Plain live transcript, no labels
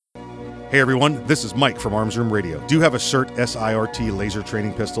Hey everyone, this is Mike from Arms Room Radio. Do you have a SIRT S-I-R-T laser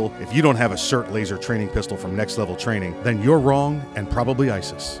training pistol? If you don't have a SIRT laser training pistol from Next Level Training, then you're wrong and probably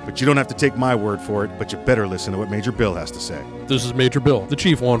ISIS. But you don't have to take my word for it, but you better listen to what Major Bill has to say. This is Major Bill, the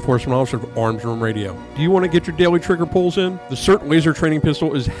Chief Law Enforcement Officer of Arms Room Radio. Do you want to get your daily trigger pulls in? The SIRT laser training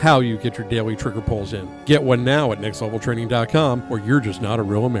pistol is how you get your daily trigger pulls in. Get one now at nextleveltraining.com, or you're just not a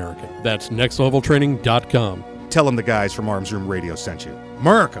real American. That's nextleveltraining.com. Tell them the guys from Arms Room Radio sent you.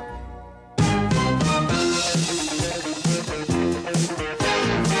 America!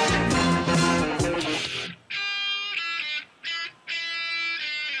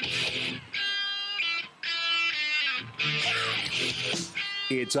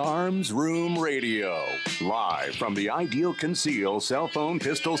 It's Arms Room Radio, live from the Ideal Conceal Cell Phone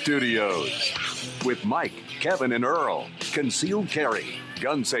Pistol Studios. With Mike, Kevin, and Earl. Concealed carry,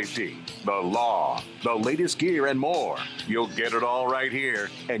 gun safety, the law, the latest gear, and more. You'll get it all right here.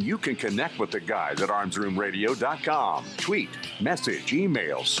 And you can connect with the guys at armsroomradio.com. Tweet, message,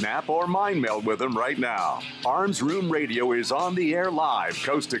 email, snap, or mind meld with them right now. Arms Room Radio is on the air live,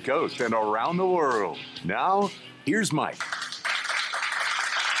 coast to coast, and around the world. Now, here's Mike.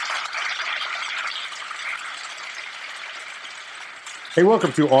 Hey,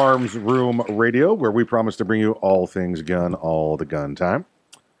 welcome to Arms Room Radio, where we promise to bring you all things gun, all the gun time.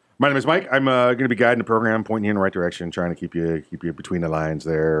 My name is Mike. I'm going to be guiding the program, pointing you in the right direction, trying to keep you between the lines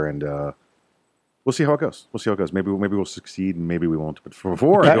there, and we'll see how it goes. Maybe we'll succeed, and maybe we won't. But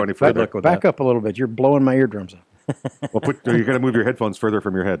before I go any further, back up a little bit. You're blowing my eardrums up. Well, you're going to move your headphones further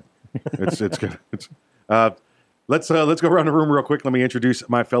from your head. It's good. Let's go around the room real quick. Let me introduce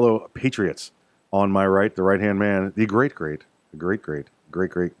my fellow patriots. On my right, the right-hand man, the great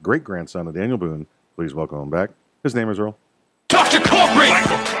grandson of Daniel Boone. Please welcome him back. His name is Earl. Dr. Corporate!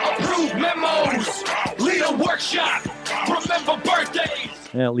 Rude memos! Leader workshop! Remember birthdays!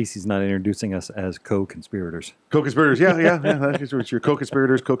 Yeah, at least he's not introducing us as co-conspirators. Co-conspirators, yeah. That's what you're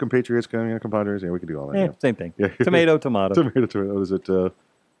co-conspirators, co-compatriots, compadres. Yeah, we can do all that. Yeah, same thing. Yeah. Tomato. Tomato. What is it?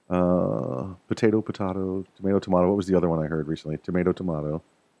 Potato, tomato. What was the other one I heard recently? Tomato.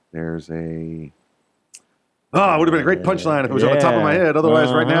 There's a... Oh, it would have been a great punchline if it was on the top of my head.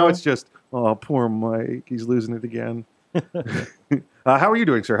 Otherwise, right now, it's just, oh, poor Mike. He's losing it again. How are you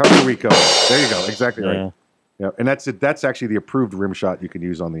doing, sir? How's your week going? There you go. Exactly right. Yeah, and that's it. That's actually the approved rim shot you can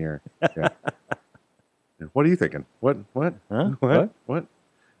use on the air. Yeah. What are you thinking? What? Huh? What?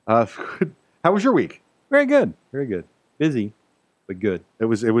 How was your week? Very good. Busy, but good. It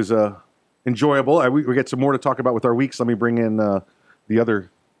was enjoyable. We get some more to talk about with our weeks. Let me bring in the other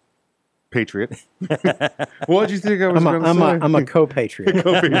Patriot. What did you think I was going to say? I'm a co-patriot.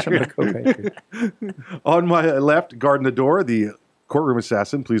 I'm a co-patriot. On my left, guarding the door, the courtroom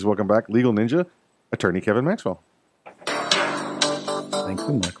assassin. Please welcome back, legal ninja, attorney Kevin Maxwell. Thank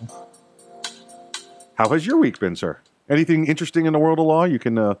you, Michael. How has your week been, sir? Anything interesting in the world of law? You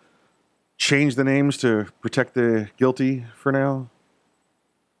can change the names to protect the guilty for now.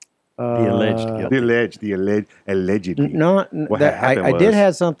 The alleged guilty. Allegedly. I did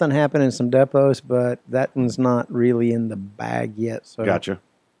have something happen in some depots, but that one's not really in the bag yet. So gotcha.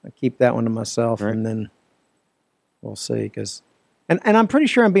 I keep that one to myself, and then we'll see. And I'm pretty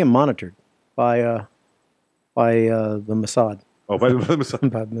sure I'm being monitored by the Mossad. Oh, by the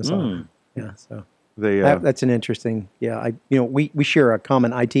Mossad. By the Mossad. Yeah. So that's an interesting. Yeah. We share a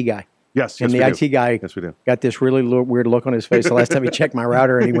common IT guy. Yes, and the IT guy got this really weird look on his face the last time he checked my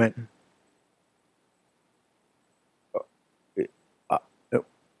router, and he went,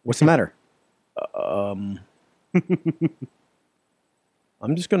 what's the matter? I'm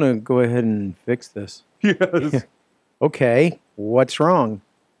just going to go ahead and fix this. Yes. Okay, what's wrong?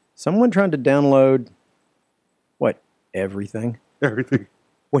 Someone tried to download, what, everything? Everything.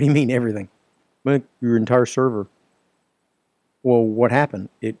 What do you mean everything? Your entire server. Well, what happened?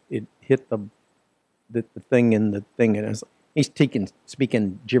 It hit the thing in the thing, and he's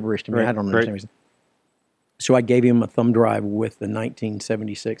speaking gibberish to me. I don't understand. So I gave him a thumb drive with the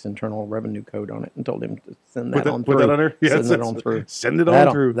 1976 Internal Revenue Code on it, and told him to send that on through. Put that on there? Send it on through. Send it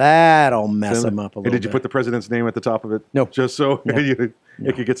on through. That'll mess him up a little bit. Did you put the president's name at the top of it? No. Just so you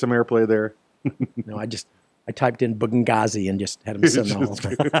could get some airplay there. No, I typed in Benghazi and just had him send the whole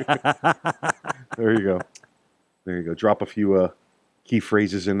thing. There you go. Drop a few key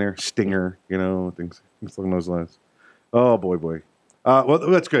phrases in there. Stinger, things along those lines. Oh, boy.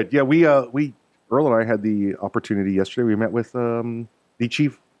 Well, that's good. Yeah, we Earl and I had the opportunity yesterday. We met with the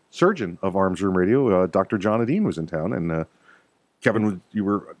chief surgeon of Arms Room Radio. Dr. John Adine was in town, and Kevin, you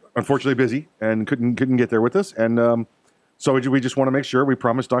were unfortunately busy and couldn't get there with us. And so we just want to make sure. We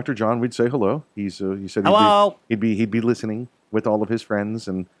promised Dr. John we'd say hello. He said hello. He'd be listening with all of his friends,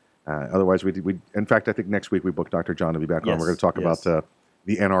 and Otherwise, we in fact, I think next week we booked Dr. John to be back on. We're going to talk about the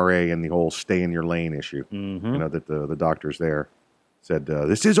NRA and the whole stay in your lane issue. Mm-hmm. You know, that the doctors there said,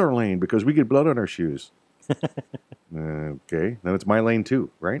 this is our lane because we get blood on our shoes. Okay, then it's my lane too,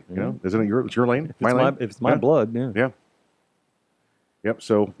 right? You know, isn't it it's your lane? If it's my blood, Yeah. Yep.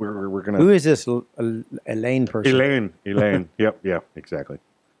 So we're gonna. Who is this Elaine person? Elaine. Yep. Yeah. Exactly.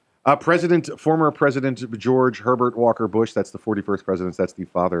 Former President George Herbert Walker Bush. That's the 41st president. That's the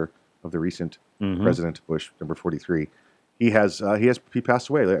father of the recent President Bush, number 43. He passed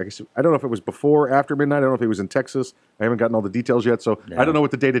away. I guess I don't know if it was before, after midnight. I don't know if he was in Texas. I haven't gotten all the details yet, so I don't know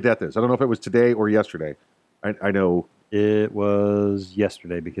what the date of death is. I don't know if it was today or yesterday. I know it was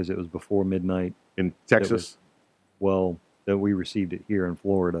yesterday because it was before midnight in Texas. That we received it here in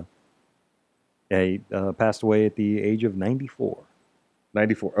Florida. He passed away at the age of 94.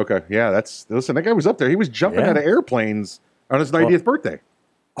 94. Okay, yeah, listen. That guy was up there. He was jumping out of airplanes on his 90th birthday.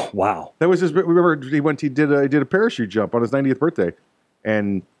 Oh, wow, that was his. Remember, he did a parachute jump on his 90th birthday,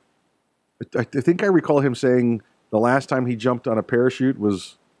 and I think I recall him saying the last time he jumped on a parachute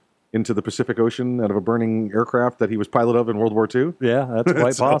was into the Pacific Ocean out of a burning aircraft that he was pilot of in World War II. Yeah, that's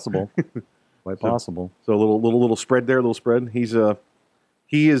quite possible. Quite possible. So a little spread there, he is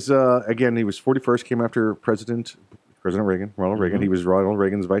again, he was 41st, came after President Reagan, Ronald Reagan. He was Ronald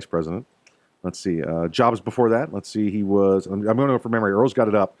Reagan's vice president. Let's see, jobs before that. Let's see, he was. I'm going to go from memory. Earl's got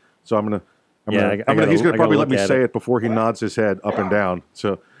it up, so he's going to probably let me say it before he nods his head up and down.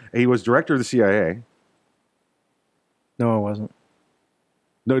 So he was director of the CIA. No, I wasn't.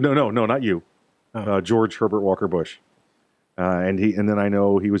 No, not you. Oh. George Herbert Walker Bush. And then I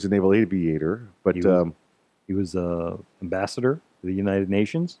know he was a naval aviator, but he was ambassador to the United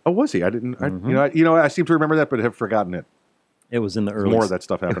Nations. Oh, was he? I didn't. I seem to remember that, but have forgotten it. It was in the early. More of that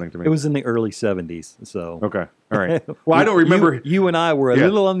stuff happening to me. It was in the early 70s. So okay, all right. Well, I don't remember. You and I were a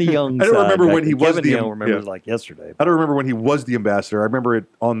little on the young side. I don't remember when he was Kevin, don't remember it like yesterday. I don't remember when he was the ambassador. I remember it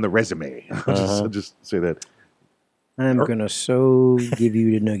on the resume. I'll just say that. I'm gonna give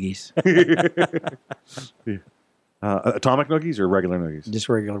you the nuggies. Atomic nuggies or regular nuggies? Just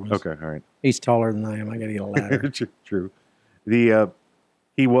regular ones. Okay, all right. He's taller than I am. I got to get a ladder. True.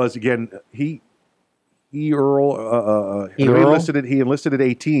 He was again. Earl. He enlisted at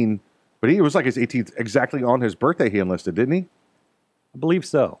 18, but he was like his 18th, exactly on his birthday. He enlisted, didn't he? I believe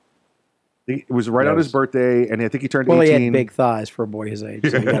so. It was right on his birthday, and I think he turned 18. Well, he had big thighs for a boy his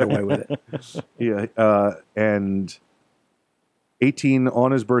age, so he got away with it. Yeah, and 18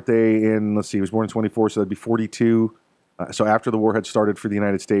 on his birthday in, let's see, he was born in 24, so that'd be 42. So after the war had started for the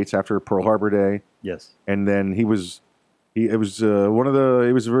United States, after Pearl Harbor Day. Yes. And then he was a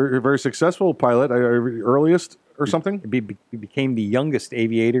very, very successful pilot, earliest or something. He became the youngest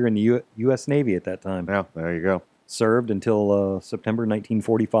aviator in the U.S. Navy at that time. Yeah, there you go. Served until September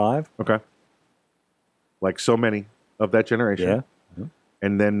 1945. Okay. Like so many of that generation. Yeah. Mm-hmm.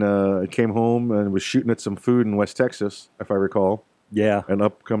 And then came home and was shooting at some food in West Texas, if I recall. Yeah. And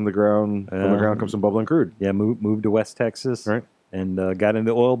up come the ground. From the ground comes some bubbling crude. Yeah, moved to West Texas. Right. And got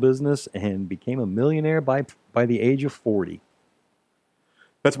into the oil business and became a millionaire by the age of 40.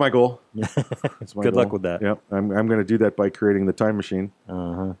 That's my goal. Good luck with that. Yeah, I'm going to do that by creating the time machine.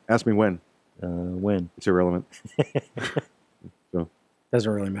 Ask me when. When? It's irrelevant. So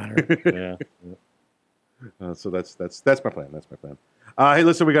doesn't really matter. Yeah. So that's my plan. That's my plan. Hey,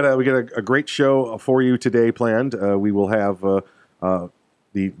 listen, we got a great show for you today planned. We will have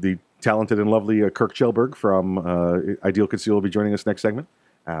the talented and lovely Kirk Kjellberg from Ideal Conceal will be joining us next segment.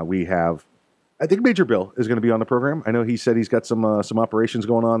 We have, I think Major Bill is going to be on the program. I know he said he's got some operations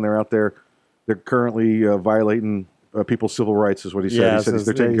going on. They're out there. They're currently violating people's civil rights, is what he said. Yeah, he said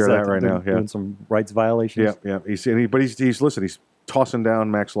they're taking care of that right now. Yeah, doing some rights violations. Yeah. He's listen. He's tossing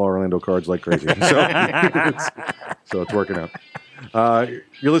down Max Law Orlando cards like crazy. So it's working out.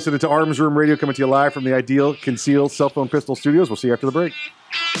 You're listening to Arms Room Radio, coming to you live from the Ideal Conceal Cell Phone Pistol Studios. We'll see you after the break.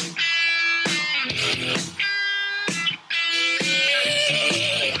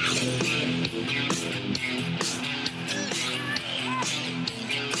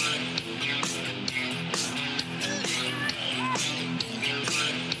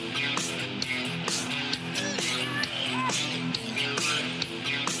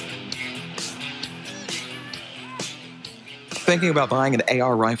 Thinking about buying an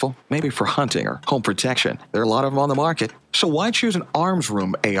AR rifle? Maybe for hunting or home protection. There are a lot of them on the market. So why choose an Arms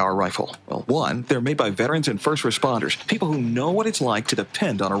Room AR rifle? Well, one, they're made by veterans and first responders, people who know what it's like to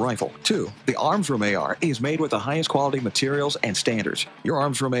depend on a rifle. Two, the Arms Room AR is made with the highest quality materials and standards. Your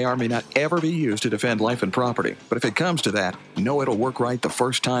Arms Room AR may not ever be used to defend life and property, but if it comes to that, know it'll work right the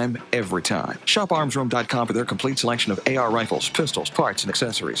first time, every time. Shop armsroom.com for their complete selection of AR rifles, pistols, parts, and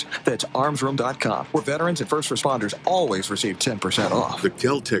accessories. That's armsroom.com, where veterans and first responders always receive 10% off. The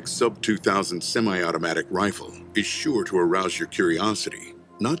Kel-Tec Sub 2000 semi-automatic rifle is sure to arouse your curiosity,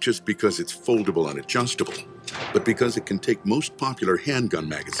 not just because it's foldable and adjustable, but because it can take most popular handgun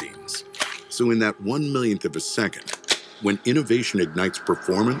magazines. So in that 1/1,000,000th of a second, when innovation ignites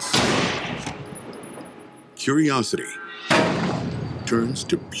performance, curiosity turns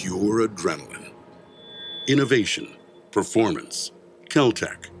to pure adrenaline. Innovation, performance,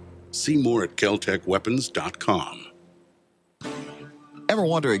 Kel-Tec. See more at keltecweapons.com. Ever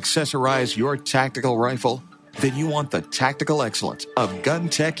want to accessorize your tactical rifle? Then you want the tactical excellence of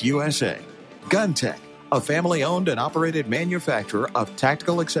GunTech USA. GunTech, a family-owned and operated manufacturer of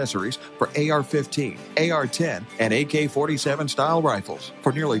tactical accessories for AR-15, AR-10, and AK-47 style rifles.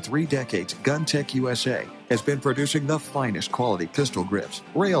 For nearly 3 decades, GunTech USA has been producing the finest quality pistol grips,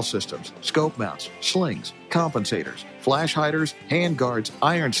 rail systems, scope mounts, slings, compensators, flash hiders, hand guards,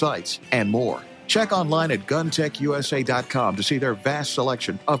 iron sights, and more. Check online at GunTechUSA.com to see their vast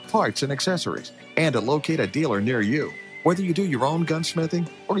selection of parts and accessories and to locate a dealer near you. Whether you do your own gunsmithing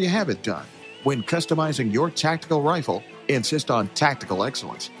or you have it done, when customizing your tactical rifle, insist on tactical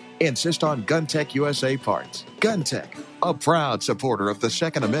excellence. Insist on GunTech USA parts. GunTech, a proud supporter of the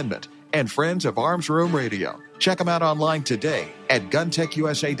Second Amendment and friends of Arms Room Radio. Check them out online today at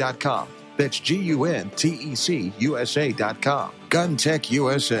GunTechUSA.com. That's GUNTECUSA.com. GunTech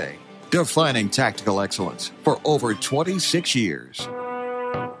USA. Defining tactical excellence for over 26 years.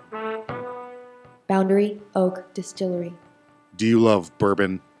 Boundary Oak Distillery. Do you love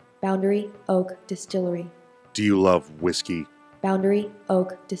bourbon? Boundary Oak Distillery. Do you love whiskey? Boundary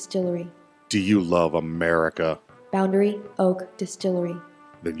Oak Distillery. Do you love America? Boundary Oak Distillery.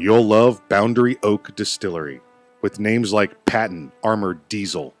 Then you'll love Boundary Oak Distillery. With names like Patton Armored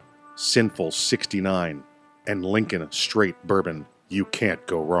Diesel, Sinful 69, and Lincoln Straight Bourbon, you can't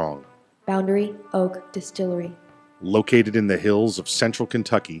go wrong. Boundary Oak Distillery. Located in the hills of central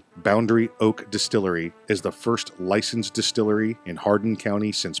Kentucky, Boundary Oak Distillery is the first licensed distillery in Hardin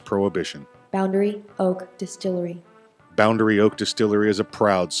County since Prohibition. Boundary Oak Distillery. Boundary Oak Distillery is a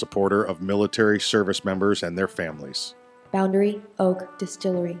proud supporter of military service members and their families. Boundary Oak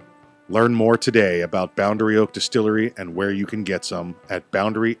Distillery. Learn more today about Boundary Oak Distillery and where you can get some at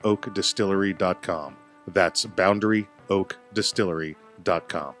BoundaryOakDistillery.com. That's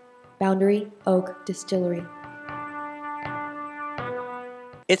BoundaryOakDistillery.com. Boundary Oak Distillery.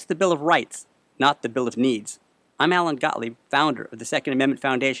 It's the Bill of Rights, not the Bill of Needs. I'm Alan Gottlieb, founder of the Second Amendment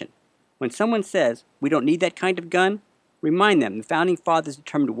Foundation. When someone says we don't need that kind of gun, remind them the Founding Fathers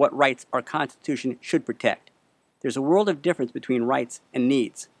determined what rights our Constitution should protect. There's a world of difference between rights and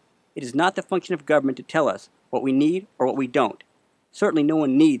needs. It is not the function of government to tell us what we need or what we don't. Certainly no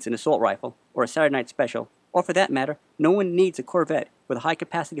one needs an assault rifle or a Saturday Night Special, or for that matter, no one needs a Corvette with a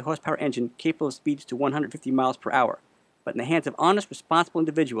high-capacity horsepower engine capable of speeds to 150 miles per hour. But in the hands of honest, responsible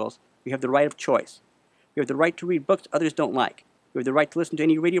individuals, we have the right of choice. We have the right to read books others don't like. We have the right to listen to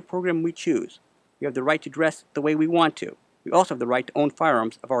any radio program we choose. We have the right to dress the way we want to. We also have the right to own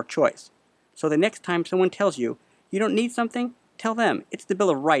firearms of our choice. So the next time someone tells you, you don't need something, tell them it's the Bill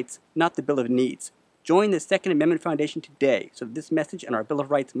of Rights, not the Bill of Needs. Join the Second Amendment Foundation today so that this message and our Bill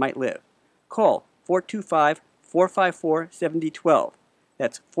of Rights might live. Call 425-454-7012.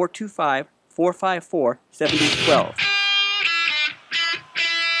 That's 425-454-7012.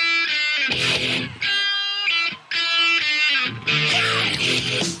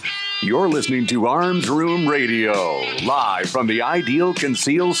 You're listening to Arms Room Radio, live from the Ideal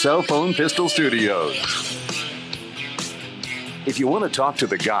Conceal Cell Phone Pistol Studios. If you want to talk to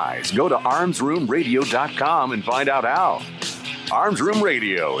the guys, go to armsroomradio.com and find out how. Arms Room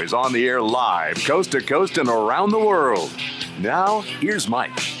Radio is on the air live, coast to coast and around the world. Now, here's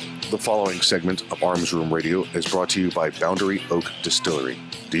Mike. The following segment of Arms Room Radio is brought to you by Boundary Oak Distillery.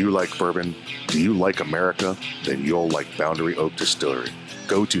 Do you like bourbon? Do you like America? Then you'll like Boundary Oak Distillery.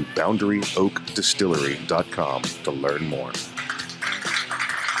 Go to BoundaryOakDistillery.com to learn more.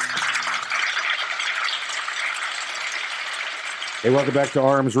 Hey, welcome back to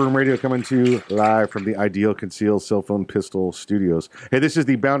Arms Room Radio, coming to you live from the Ideal Concealed Cell Phone Pistol Studios. Hey, this is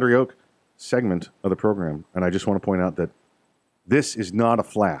the Boundary Oak segment of the program, and I just want to point out that this is not a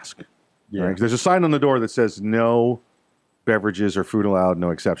flask. Yeah. Right? There's a sign on the door that says no beverages or food allowed, no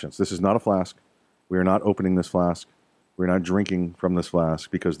exceptions. This is not a flask. We are not opening this flask. We're not drinking from this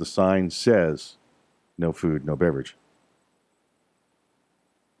flask because the sign says no food, no beverage.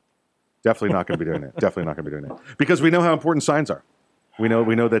 Definitely not going to be doing that. Definitely not going to be doing that. Because we know how important signs are. We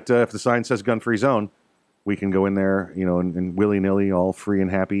know that if the sign says gun-free zone, we can go in there, and willy-nilly, all free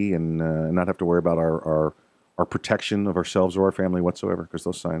and happy, and not have to worry about our protection of ourselves or our family whatsoever, because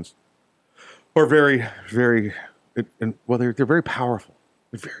those signs are very, very, they're very powerful.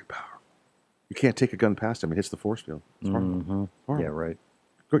 They're very powerful. You can't take a gun past him. It hits the force field. It's horrible. Mm-hmm. Horrible. Yeah, right.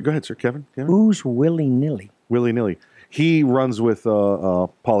 Go ahead, sir. Kevin? Who's willy-nilly? Willy-nilly. He runs with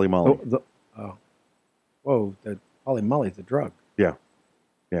Polly Molly. Whoa, the Polly Molly's the drug. Yeah.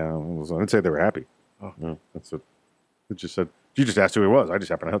 Yeah, I didn't say they were happy. Oh. No, that's it. It just said, you just asked who he was. I just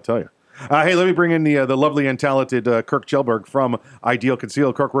happened to tell you. Hey, let me bring in the lovely and talented Kirk Kjellberg from Ideal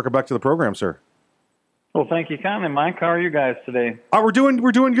Conceal. Kirk, welcome back to the program, sir. Well, thank you kindly, Mike. How are you guys today? We're doing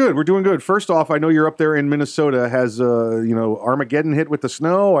good. We're doing good. First off, I know you're up there in Minnesota. Has Armageddon hit with the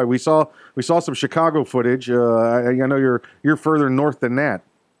snow? We saw some Chicago footage. I know you're further north than that.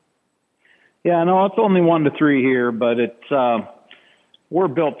 Yeah, no, it's only 1 to 3 here, but it's we're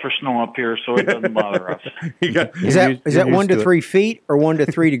built for snow up here, so it doesn't bother us. Is that 1 to 3 feet or 1 to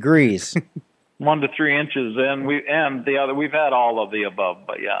 3 degrees? 1 to 3 inches, and we've had all of the above,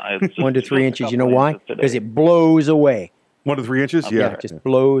 but yeah, it's 1 to 3 inches. You know why? Because it blows away. 1 to 3 inches, yeah, it just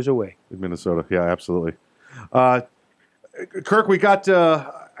blows away. In Minnesota, yeah, absolutely. Kirk, we got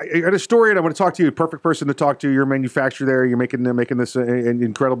I got a story, and I want to talk to you. Perfect person to talk to. You're a manufacturer there. You're making this an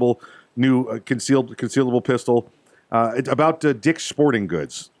incredible new concealable pistol. It's about Dick's Sporting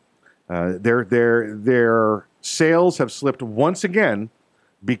Goods. Their sales have slipped once again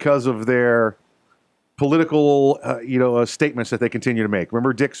because of their political, statements that they continue to make.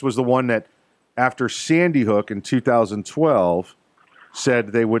 Remember, Dick's was the one that, after Sandy Hook in 2012,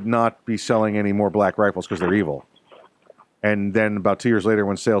 said they would not be selling any more black rifles because they're evil. And then about 2 years later,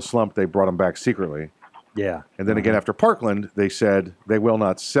 when sales slumped, they brought them back secretly. Yeah. And then again, after Parkland, they said they will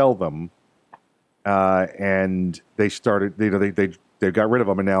not sell them. And they started, they got rid of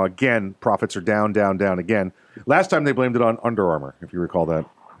them. And now, again, profits are down again. Last time they blamed it on Under Armour, if you recall that.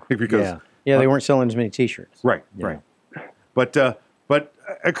 Because they weren't selling as many T-shirts. Right. But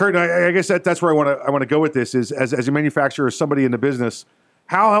Kurt, I guess that's where I want to go with this. Is as a manufacturer, as somebody in the business,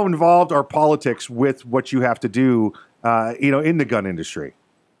 how involved are politics with what you have to do, in the gun industry?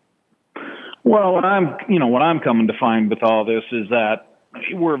 Well, what I'm coming to find with all this is that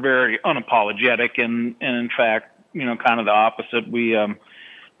we're very unapologetic, and in fact, kind of the opposite. We,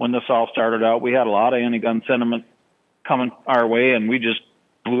 when this all started out, we had a lot of anti-gun sentiment coming our way, and we just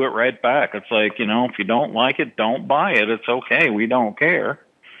blew it right back. It's like, if you don't like it, don't buy it. It's okay. We don't care.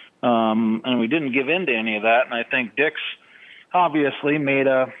 And we didn't give in to any of that. And I think Dick's obviously made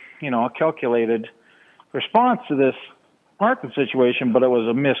a calculated response to this market situation, but it was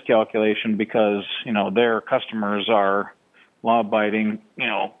a miscalculation because, their customers are law-abiding,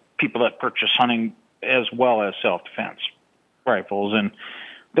 people that purchase hunting as well as self-defense rifles. And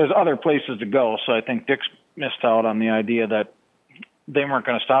there's other places to go. So I think Dick's missed out on the idea that they weren't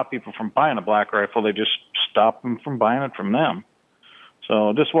going to stop people from buying a black rifle. They just stopped them from buying it from them.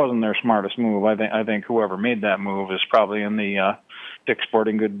 So this wasn't their smartest move. I think whoever made that move is probably in the Dick's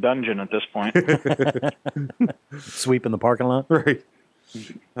Sporting Goods dungeon at this point. Sweeping the parking lot? Right.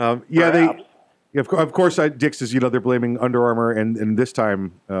 Of course, Dick's is, they're blaming Under Armour, and this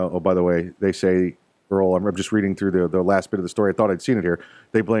time, by the way, they say, Earl, I'm just reading through the last bit of the story. I thought I'd seen it here.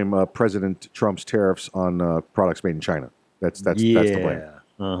 They blame President Trump's tariffs on products made in China. That's the blame.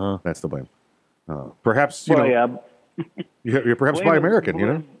 Uh-huh. That's the blame. Perhaps, perhaps blame buy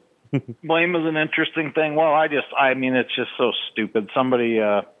American, Blame is an interesting thing. Well, it's just so stupid. Somebody,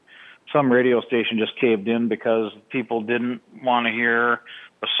 some radio station just caved in because people didn't want to hear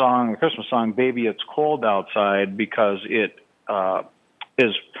the Christmas song, Baby It's Cold Outside, because it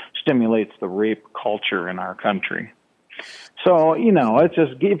stimulates the rape culture in our country. So, it's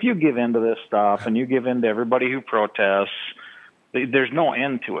just, if you give in to this stuff and you give in to everybody who protests, there's no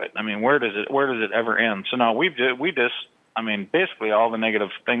end to it. I mean, where does it ever end? So now basically all the negative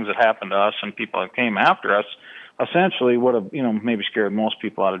things that happened to us and people that came after us essentially would have, maybe scared most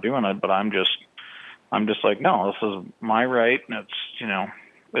people out of doing it. But I'm just like, no, this is my right. And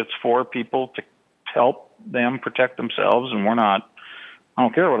it's for people to help them protect themselves. And I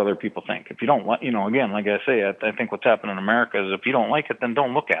don't care what other people think. If you don't like, again, like I say, I think what's happened in America is if you don't like it, then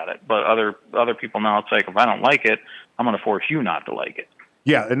don't look at it. But other people now, it's like, if I don't like it, I'm going to force you not to like it.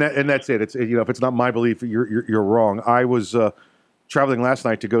 Yeah, and that's it. It's if it's not my belief, you're wrong. I was traveling last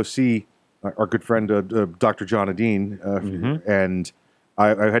night to go see our good friend Dr. John Adine, and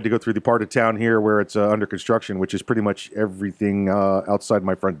I had to go through the part of town here where it's under construction, which is pretty much everything outside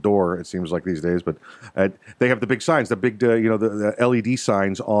my front door. It seems like these days, but they have the big signs, the big the LED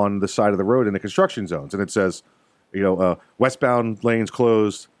signs on the side of the road in the construction zones, and it says, westbound lanes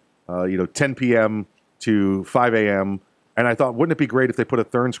closed, 10 p.m. to 5 a.m. And I thought, wouldn't it be great if they put a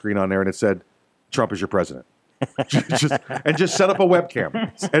third screen on there and it said, "Trump is your president." just set up a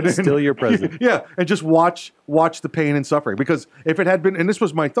webcam and Still your president. Yeah, and just watch the pain and suffering. Because if it had been, and this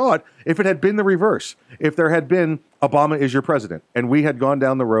was my thought, if it had been the reverse, if there had been Obama is your president, and we had gone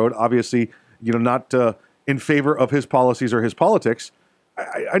down the road, obviously, not in favor of his policies or his politics,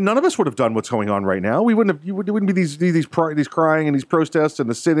 none of us would have done what's going on right now. We wouldn't have. You wouldn't be these crying and these protests and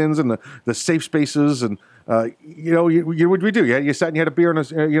the sit-ins and the safe spaces and what would we do? Yeah, you sat and you had a beer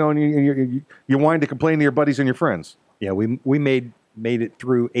and and you whined to complain to your buddies and your friends. Yeah, we made it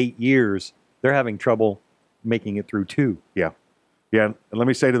through 8 years. They're having trouble making it through 2. Yeah. And let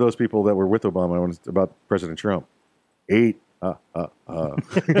me say to those people that were with Obama when it's about President Trump, 8.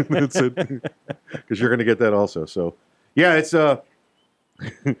 That's it, because you're going to get that also. So, yeah, it's well,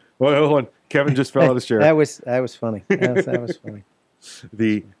 hold on. Kevin just fell out of his chair. That was funny. That was funny.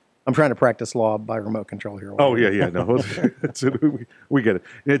 I'm trying to practice law by remote control here. Oh yeah, no, we get it.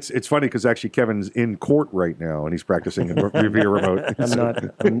 It's funny because actually Kevin's in court right now and he's practicing via remote.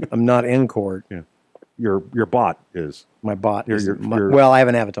 I'm not in court. Yeah, your bot is. My bot is. Well, I have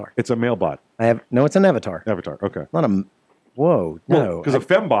an avatar. It's a male bot. It's an avatar. Avatar. Okay. Not a. Whoa, no. Because a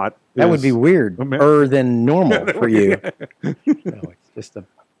fembot. That would be weird than normal for you. No, it's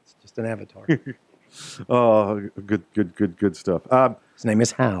just an avatar. Oh, good stuff. His name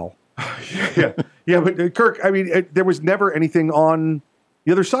is Hal. yeah, but Kirk, I mean, there was never anything on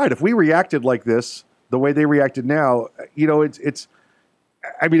the other side. If we reacted like this, the way they reacted now, it's.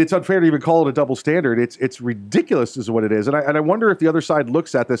 I mean, it's unfair to even call it a double standard. It's ridiculous, is what it is. And I wonder if the other side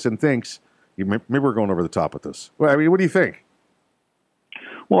looks at this and thinks, maybe we're going over the top with this. Well, I mean, what do you think?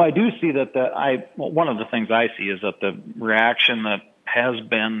 Well, I do see that one of the things I see is that the reaction that has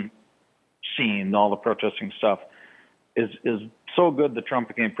been seen, all the protesting stuff, is so good that Trump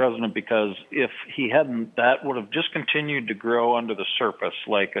became president, because if he hadn't, that would have just continued to grow under the surface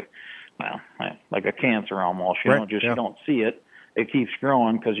like a cancer almost. You don't see it. It keeps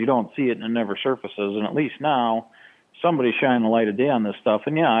growing because you don't see it and it never surfaces. And at least now somebody's shining a light of day on this stuff.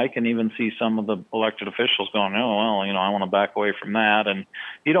 And yeah, I can even see some of the elected officials going, oh, well, I want to back away from that. And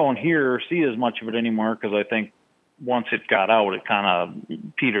you don't hear or see as much of it anymore because I think once it got out, it kind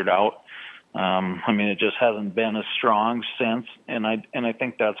of petered out. I mean, it just hasn't been as strong since. And I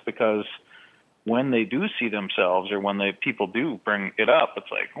think that's because when they do see themselves, or when people do bring it up,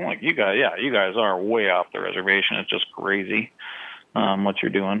 it's like, oh, you guys are way off the reservation. It's just crazy what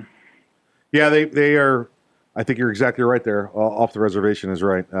you're doing. Yeah, they are. I think you're exactly right there. Off the reservation is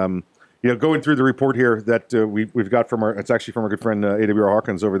right. Going through the report here that we've got it's actually from our good friend A.W.R.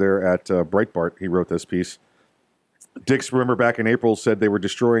 Hawkins over there at Breitbart. He wrote this piece. Dix, remember back in April, said they were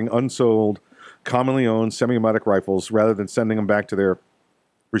destroying unsold, commonly owned semi-automatic rifles rather than sending them back to their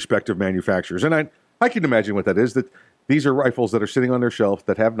respective manufacturers. And I can imagine what that is, that these are rifles that are sitting on their shelf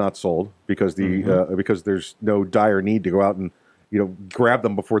that have not sold because because there's no dire need to go out and grab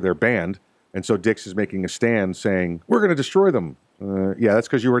them before they're banned. And so Dix is making a stand saying, we're going to destroy them. Yeah, that's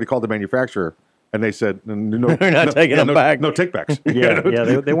because you already called the manufacturer. And they said, no, they're not taking them back. No takebacks.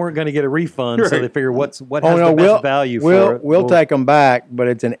 They weren't going to get a refund, so they figure what has the best value for it. We'll take them back, but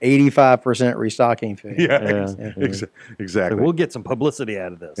it's an 85% restocking fee. Exactly. So we'll get some publicity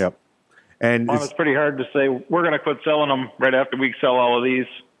out of this. Yep. And it's pretty hard to say we're going to quit selling them right after we sell all of these.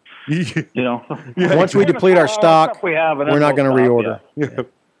 Once we deplete our stock, we're not going to reorder.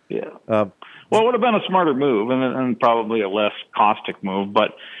 Yeah. Well, it would have been a smarter move and probably a less caustic move,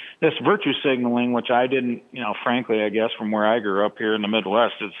 but this virtue signaling, which I didn't, frankly, I guess from where I grew up here in the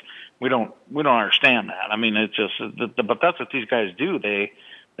Midwest, is we don't understand that. I mean, it's just, but that's what these guys do. They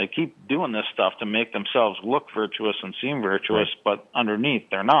keep doing this stuff to make themselves look virtuous and seem virtuous, but underneath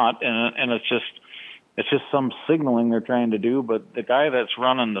they're not, and it's just some signaling they're trying to do. But the guy that's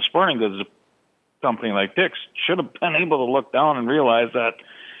running the sporting goods company like Dix should have been able to look down and realize that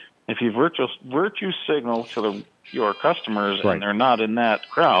if you virtue signal to your customers and they're not in that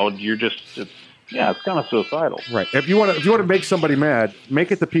crowd, it's kind of suicidal. Right. If you want to make somebody mad,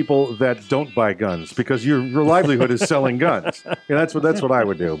 make it the people that don't buy guns, because your livelihood is selling guns. That's what I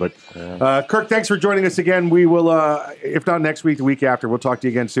would do. But Kirk, thanks for joining us again. We will, if not next week, the week after, we'll talk to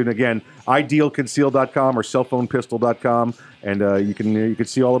you again soon. Again, idealconceal.com or cellphonepistol.com, and you can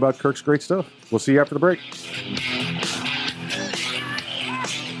see all about Kirk's great stuff. We'll see you after the break.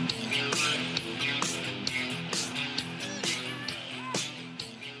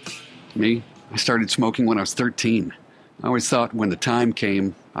 Me, I started smoking when I was 13. I always thought when the time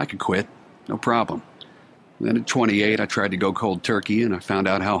came, I could quit. No problem. Then at 28, I tried to go cold turkey, and I found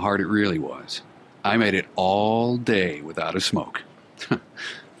out how hard it really was. I made it all day without a smoke.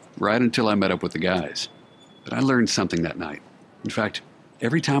 Right until I met up with the guys. But I learned something that night. In fact,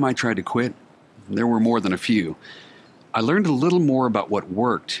 every time I tried to quit, there were more than a few, I learned a little more about what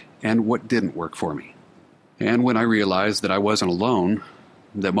worked and what didn't work for me. And when I realized that I wasn't alone,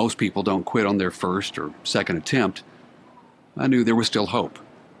 that most people don't quit on their first or second attempt, I knew there was still hope.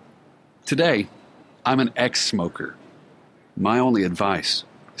 Today, I'm an ex-smoker. My only advice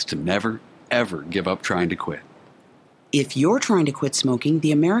is to never, ever give up trying to quit. If you're trying to quit smoking,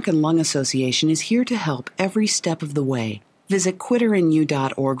 the American Lung Association is here to help every step of the way. Visit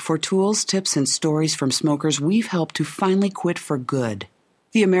quitterinyou.org for tools, tips, and stories from smokers we've helped to finally quit for good.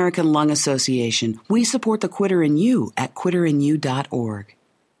 The American Lung Association. We support the quitter in you at quitterinyou.org.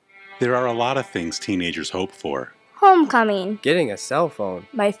 There are a lot of things teenagers hope for. Homecoming. Getting a cell phone.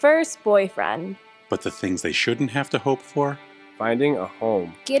 My first boyfriend. But the things they shouldn't have to hope for? Finding a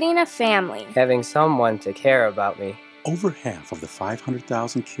home. Getting a family. Having someone to care about me. Over half of the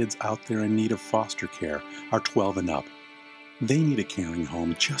 500,000 kids out there in need of foster care are 12 and up. They need a caring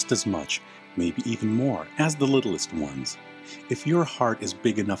home just as much, maybe even more, as the littlest ones. If your heart is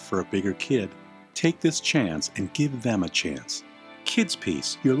big enough for a bigger kid, take this chance and give them a chance. Kids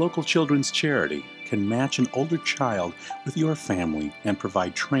Peace, your local children's charity, can match an older child with your family and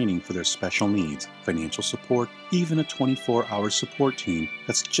provide training for their special needs, financial support, even a 24-hour support team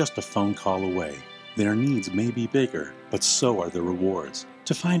that's just a phone call away. Their needs may be bigger, but so are the rewards.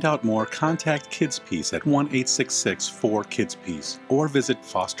 To find out more, contact Kids Peace at 1-866-4-KIDS-PEACE or visit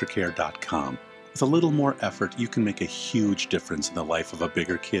fostercare.com. With a little more effort, you can make a huge difference in the life of a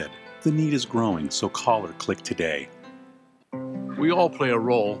bigger kid. The need is growing, so call or click today. We all play a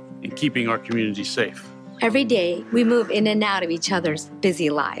role in keeping our community safe. Every day, we move in and out of each other's busy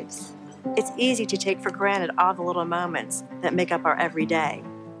lives. It's easy to take for granted all the little moments that make up our everyday.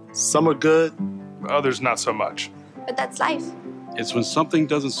 Some are good, others not so much. But that's life. It's when something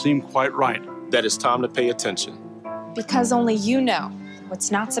doesn't seem quite right that it's time to pay attention. Because only you know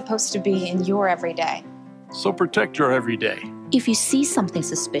what's not supposed to be in your everyday. So protect your everyday. If you see something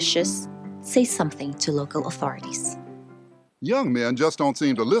suspicious, say something to local authorities. Young men just don't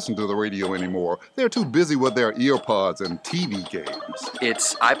seem to listen to the radio anymore. They're too busy with their earpods and TV games.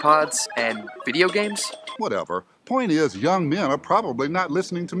 It's iPods and video games? Whatever. Point is, young men are probably not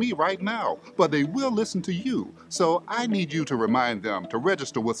listening to me right now, but they will listen to you. So I need you to remind them to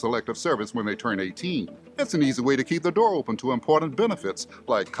register with Selective Service when they turn 18. It's an easy way to keep the door open to important benefits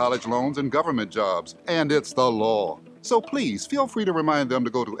like college loans and government jobs, and it's the law. So please, feel free to remind them to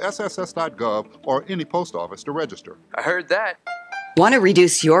go to sss.gov or any post office to register. I heard that. Want to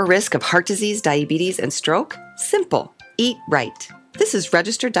reduce your risk of heart disease, diabetes, and stroke? Simple. Eat right. This is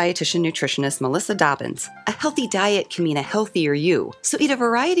registered dietitian nutritionist Melissa Dobbins. A healthy diet can mean a healthier you, so eat a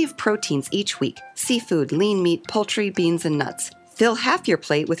variety of proteins each week. Seafood, lean meat, poultry, beans, and nuts. Fill half your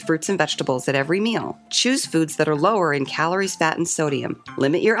plate with fruits and vegetables at every meal. Choose foods that are lower in calories, fat, and sodium.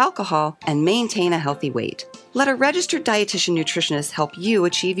 Limit your alcohol and maintain a healthy weight. Let a registered dietitian nutritionist help you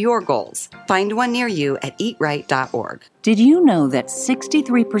achieve your goals. Find one near you at eatright.org. Did you know that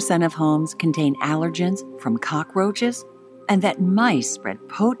 63% of homes contain allergens from cockroaches? And that mice spread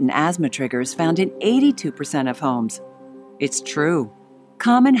potent asthma triggers found in 82% of homes? It's true.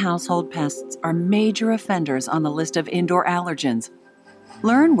 Common household pests are major offenders on the list of indoor allergens.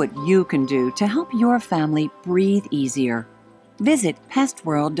 Learn what you can do to help your family breathe easier. Visit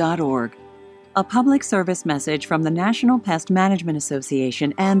pestworld.org. A public service message from the National Pest Management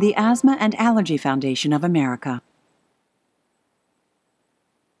Association and the Asthma and Allergy Foundation of America.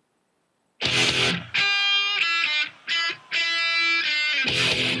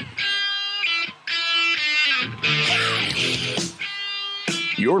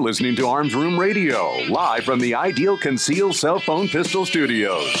 You're listening to Arms Room Radio, live from the Ideal Conceal Cell Phone Pistol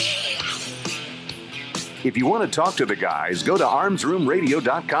Studios. If you want to talk to the guys, go to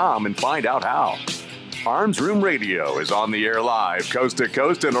armsroomradio.com and find out how. Arms Room Radio is on the air live, coast to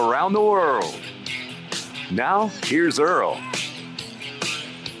coast and around the world. Now, here's Earl.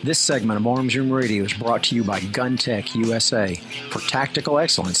 This segment of Arms Room Radio is brought to you by GunTech USA. For tactical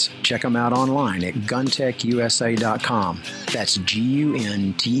excellence, check them out online at guntechusa.com. That's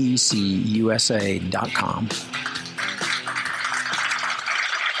GUNTECUSA.com.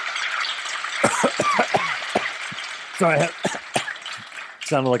 Sorry,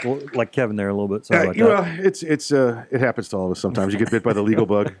 sounded like Kevin there a little bit. Sorry about that. It happens to all of us sometimes. You get bit by the legal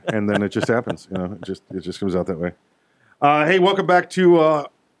bug, and then it just happens. You know, it just comes out that way. Hey, welcome back to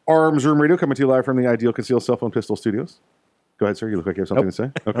Arms Room Radio coming to you live from the Ideal Concealed Cell Phone Pistol Studios. Go ahead, sir. You look like you have something to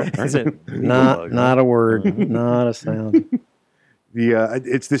say. Okay. All right. Not a word, not a sound.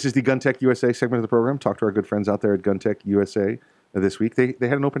 This is the Gun Tech USA segment of the program. Talk to our good friends out there at Gun Tech USA this week. They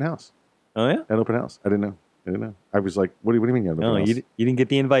had an open house. Oh yeah, an open house. I didn't know. I was like, what do you mean you had an open house? You didn't get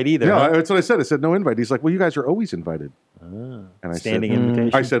the invite either. No, huh? that's what I said. I said no invite. He's like, well, you guys are always invited. And I standing said,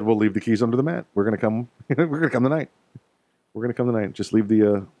 invitation. I said, we'll leave the keys under the mat. We're gonna come. We're gonna come tonight. We're gonna come tonight. Just leave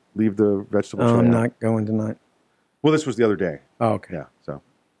the vegetable. tray I'm out. not going tonight. Well, this was the other day. Oh, okay. Yeah. So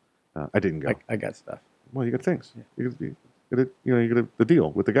I didn't go. I got stuff. Well, you got things. You got the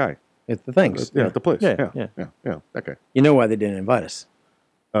deal with the guy. It's the things. Yeah, at the place. Yeah, Yeah. That guy. You know why they didn't invite us?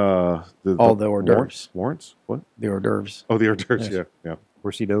 All the hors d'oeuvres. Lawrence? What? The hors d'oeuvres. Oh, the hors d'oeuvres. Yes. Yeah.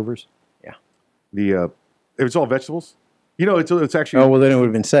 Horsey Dovers. It was all vegetables. You know, it's actually. Oh, well, then it would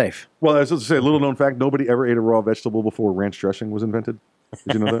have been safe. Well, I was supposed to say, a little known fact: nobody ever ate a raw vegetable before ranch dressing was invented.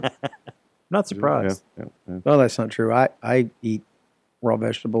 Did you know that? Not surprised. Yeah. Well, that's not true. I eat raw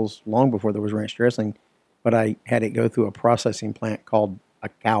vegetables long before there was ranch dressing, but I had it go through a processing plant called a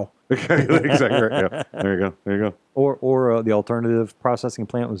cow. Exactly right. Yeah. There you go. Or the alternative processing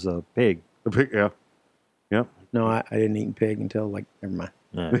plant was a pig. A pig. Yeah. Yeah. No, I didn't eat pig until never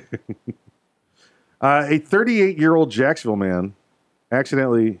mind. A 38-year-old Jacksonville man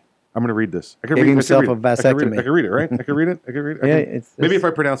accidentally. I'm going to read this. I can Gave read himself I a vasectomy. I can read it, right? I can read it. Yeah, maybe if I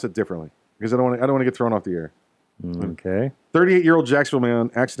pronounce it differently, because I don't want to get thrown off the air. Okay. 38-year-old Jacksonville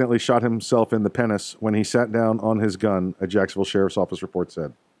man accidentally shot himself in the penis when he sat down on his gun. A Jacksonville Sheriff's Office report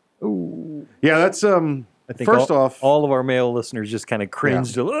said. Ooh. Yeah, that's I think first off, all of our male listeners just kind of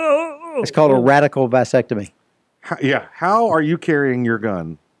cringed. It's called a radical vasectomy. How are you carrying your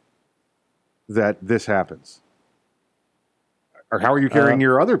gun that this happens? Or how are you carrying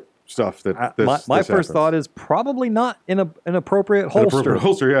your other stuff that this my this first happens? thought is probably not in an appropriate holster. An appropriate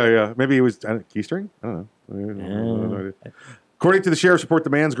holster, yeah. Maybe it was keystring? I don't know. No idea. According to the sheriff's report, the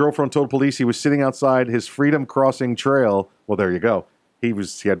man's girlfriend told police he was sitting outside his Freedom Crossing trail. Well, there you go. He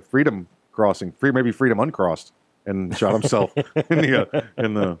had Freedom Crossing, maybe Freedom Uncrossed, and shot himself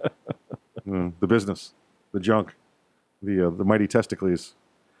in the business, the junk, the mighty testicles.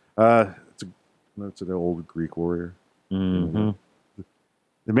 That's an old Greek warrior. Mm-hmm.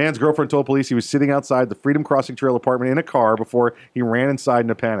 The man's girlfriend told police he was sitting outside the Freedom Crossing Trail apartment in a car before he ran inside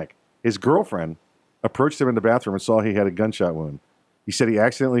in a panic. His girlfriend approached him in the bathroom and saw he had a gunshot wound. He said he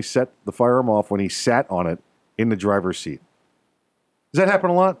accidentally set the firearm off when he sat on it in the driver's seat. Does that happen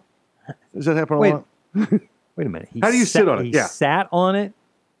a lot? Does that happen a lot? Wait a minute. How do you sit on it? He sat on it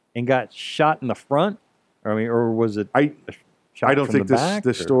and got shot in the front? Or was it I don't think this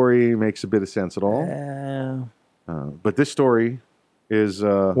or? story makes a bit of sense at all. But this story is...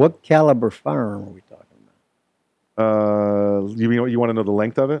 what caliber firearm are we talking about? You want to know the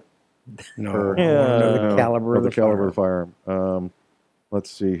length of it? No. I want to know the caliber of the caliber of the firearm. Let's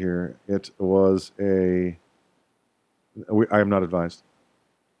see here. It was a... I am not advised.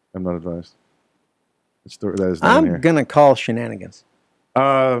 I'm not advised. That is not in here. I'm going to call shenanigans.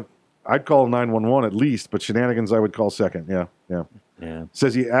 I'd call 911 at least, but shenanigans I would call second. Yeah.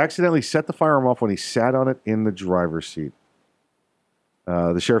 Says he accidentally set the firearm off when he sat on it in the driver's seat.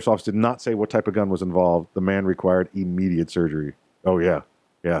 The sheriff's office did not say what type of gun was involved. The man required immediate surgery. Oh, yeah,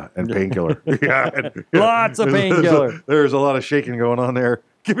 and painkiller. Lots of painkiller. There's a lot of shaking going on there.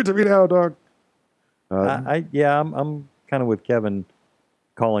 Give it to me now, dog. I'm kind of with Kevin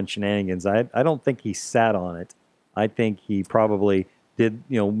calling shenanigans. I don't think he sat on it. I think he probably did,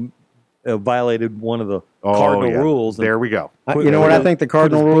 violated one of the cardinal rules. There we go. You know what I think the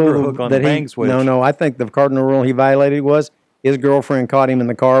cardinal rule that he... No, I think the cardinal rule he violated was his girlfriend caught him in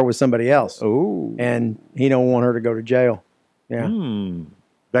the car with somebody else. Oh. And he don't want her to go to jail. Yeah.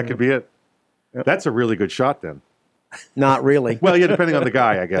 That could be it. That's a really good shot then. Not really. Well, yeah, depending on the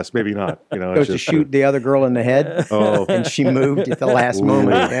guy, I guess. Maybe not. Goes to shoot the other girl in the head. Oh. And she moved at the last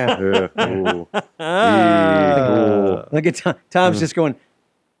moment. Yeah. Look at Tom's just going,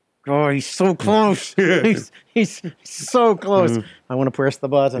 oh, he's so close. he's so close. I want to press the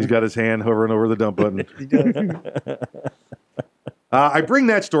button. He's got his hand hovering over the dump button. I bring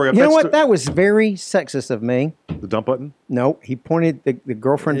that story up. You know what? That was very sexist of me. The dump button? No, he pointed, the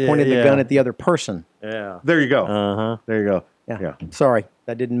girlfriend pointed the gun at the other person. Yeah. There you go. Uh-huh. There you go. Yeah. Sorry.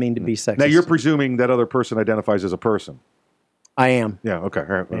 That didn't mean to be sexist. Now, you're presuming that other person identifies as a person. I am. Yeah, okay. All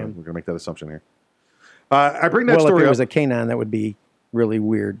right. We're going to make that assumption here. I bring that story if it up. was a canine, that would be really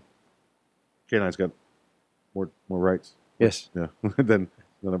weird. Canine's got more rights. Yes. Yeah. than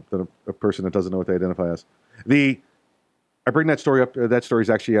a person that doesn't know what they identify as. I bring that story up. That story is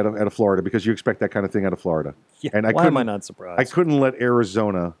actually out of Florida because you expect that kind of thing out of Florida. Yeah, and why am I not surprised? I couldn't let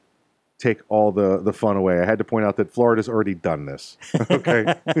Arizona take all the fun away. I had to point out that Florida's already done this.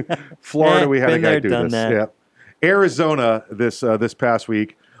 Okay, Florida, we had a guy do this. That. Yeah, Arizona this past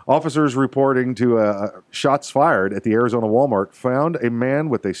week, officers reporting to shots fired at the Arizona Walmart found a man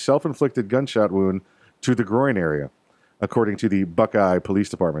with a self-inflicted gunshot wound to the groin area, according to the Buckeye Police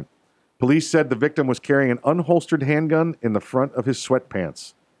Department. Police said the victim was carrying an unholstered handgun in the front of his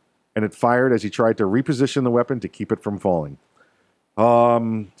sweatpants, and it fired as he tried to reposition the weapon to keep it from falling. All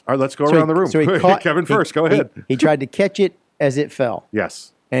right, let's go around the room. So he caught, Kevin first. Go ahead. He tried to catch it as it fell.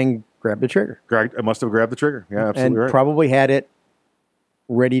 Yes. And grabbed the trigger. I must have grabbed the trigger. Yeah, absolutely and right. probably had it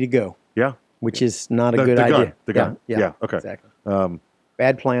ready to go. Yeah. Which is not a good idea. The gun. Yeah. Okay. Exactly.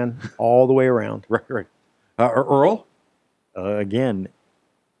 Bad plan all the way around. Right. Earl? Again,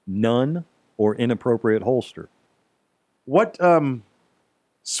 none or inappropriate holster. What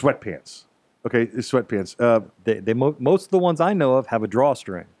sweatpants? Okay, sweatpants. Most of the ones I know of have a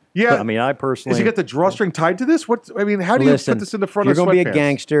drawstring. Yeah, I mean, I personally. Has he got the drawstring tied to this? What? I mean, how do you put this in the front of sweatpants? You're going to be a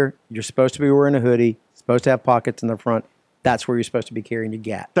gangster. You're supposed to be wearing a hoodie. Supposed to have pockets in the front. That's where you're supposed to be carrying your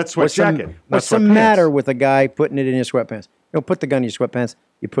gat. That's sweat jacket. What's the matter with a guy putting it in his sweatpants? You don't put the gun in your sweatpants.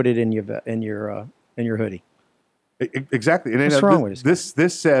 You put it in your hoodie. Exactly. And what's wrong with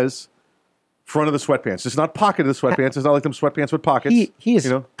this says front of the sweatpants. It's not pocket of the sweatpants. It's not like them sweatpants with pockets. He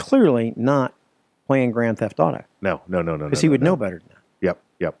is clearly not playing Grand Theft Auto. No. Because he would know better than that.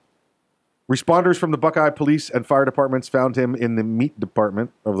 Yep. Responders from the Buckeye Police and Fire Departments found him in the meat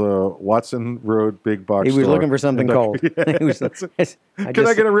department of the Watson Road Big Box He was store. looking for something cold. Can I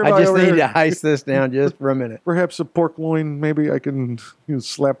get a ribeye I just over need here? to ice this down just for a minute. Perhaps a pork loin. Maybe I can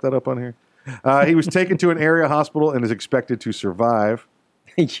slap that up on here. He was taken to an area hospital and is expected to survive.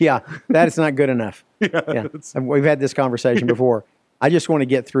 Yeah, that is not good enough. Yeah. We've had this conversation before. I just want to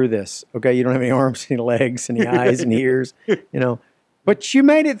get through this. Okay, you don't have any arms, any legs, any eyes, and ears. But you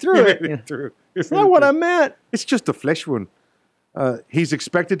made it through it. It's not what I meant. It's just a flesh wound. He's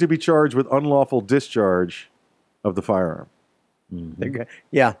expected to be charged with unlawful discharge of the firearm. Mm-hmm.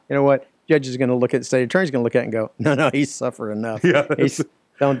 Yeah, you know what? Judge is going to look at, state attorney's going to look at it and go, no, he's suffered enough. Yeah,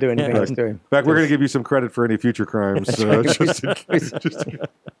 don't do anything else to him. In fact, we're going to give you some credit for any future crimes. I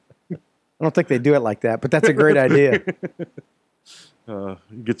don't think they do it like that, but that's a great idea.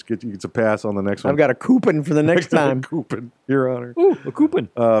 He gets a pass on the next one. I've got a coupon for the next time. Coupon, Your Honor. Ooh, a coupon.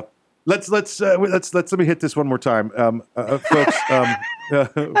 Let me hit this one more time, folks.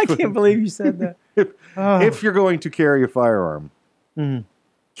 I can't believe you said that. If you're going to carry a firearm,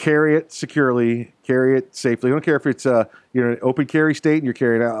 carry it securely, carry it safely. I don't care if it's an open carry state and you're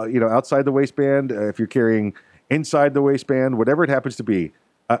carrying outside the waistband. If you're carrying inside the waistband, whatever it happens to be,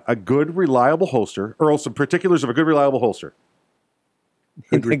 a good reliable holster. Earl, some particulars of a good reliable holster.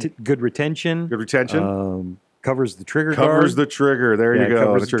 Good retention. Good retention. Covers the trigger guard. Covers the trigger. There you go.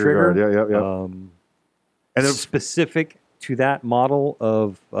 Covers the trigger guard. Yeah. And then, specific to that model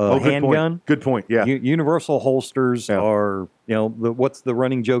of handgun. Good point. Yeah. Universal holsters are, what's the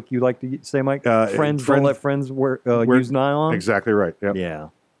running joke you like to say, Mike? Friends don't let friends use nylon. Exactly right. Yep. Yeah.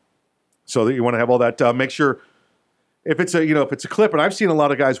 So that you want to have all that. Make sure if it's a clip, and I've seen a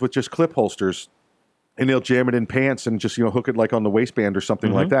lot of guys with just clip holsters, and they'll jam it in pants and just hook it like on the waistband or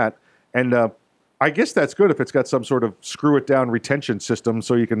something like that. And I guess that's good if it's got some sort of screw it down retention system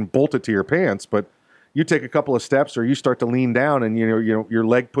so you can bolt it to your pants. But you take a couple of steps or you start to lean down and your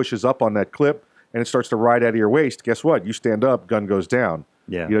leg pushes up on that clip and it starts to ride out of your waist. Guess what? You stand up, gun goes down.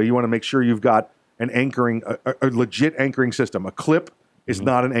 Yeah. You want to make sure you've got an anchoring, a legit anchoring system. A clip is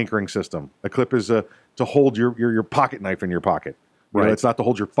not an anchoring system. A clip is to hold your pocket knife in your pocket. Right. It's not to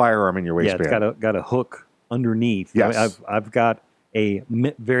hold your firearm in your waistband. Yeah, it's got a hook underneath. Yes. I mean, I've got a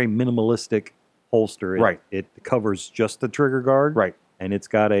very minimalistic holster. It covers just the trigger guard. Right. And it's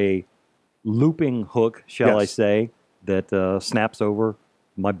got a looping hook, shall I say, that snaps over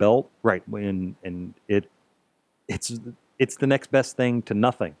my belt. Right. And it's the next best thing to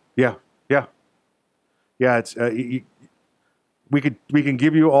nothing. Yeah. It's we can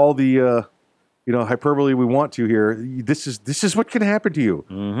give you all the hyperbole we want to here. This is what can happen to you.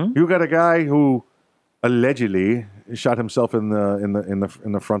 Mm-hmm. You got a guy who allegedly shot himself in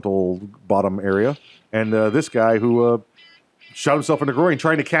the frontal bottom area, and this guy who shot himself in the groin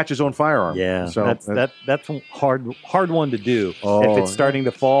trying to catch his own firearm. Yeah, so that's a hard one to do. Oh, if it's starting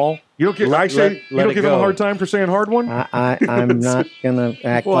to fall, you don't give him a hard time for saying hard one. I'm not gonna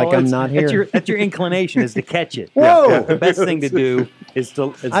act like I'm not here. That's your inclination is to catch it. Whoa! Yeah. The best thing to do is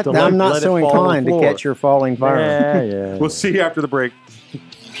to I'm not so inclined to catch your falling firearm. Yeah. We'll see you after the break.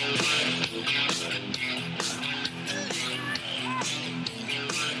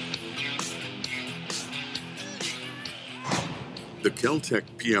 The Kel-Tec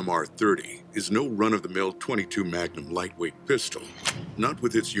PMR-30 is no run-of-the-mill .22 Magnum lightweight pistol, not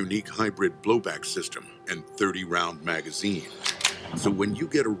with its unique hybrid blowback system and 30-round magazine. So when you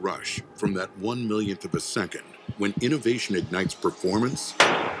get a rush from that 1/1,000,000th of a second, when innovation ignites performance,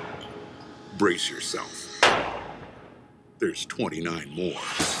 brace yourself. There's 29 more.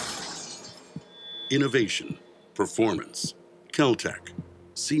 Innovation, performance, Kel-Tec.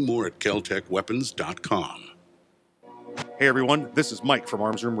 See more at keltecweapons.com. Hey everyone, this is Mike from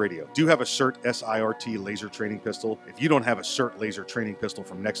Arms Room Radio. Do you have a CERT SIRT laser training pistol? If you don't have a CERT laser training pistol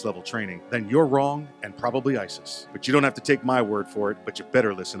from Next Level Training, then you're wrong and probably ISIS. But you don't have to take my word for it, but you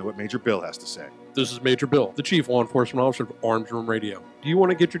better listen to what Major Bill has to say. This is Major Bill, the Chief Law Enforcement Officer of Arms Room Radio. Do you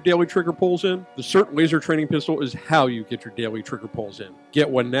want to get your daily trigger pulls in? The CERT laser training pistol is how you get your daily trigger pulls in. Get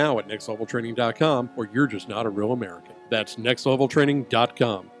one now at nextleveltraining.com, or you're just not a real American. That's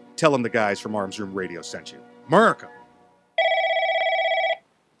nextleveltraining.com. Tell them the guys from Arms Room Radio sent you. America!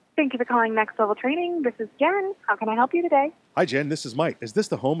 Thank you for calling Next Level Training. This is Jen. How can I help you today? Hi Jen, this is Mike. Is this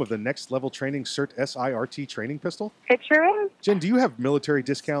the home of the Next Level Training CERT SIRT training pistol? It sure is. Jen, do you have military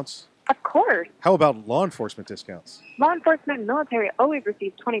discounts? Of course. How about law enforcement discounts? Law enforcement and military always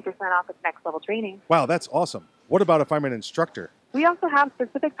receive 20% off at Next Level Training. Wow, that's awesome. What about if I'm an instructor? We also have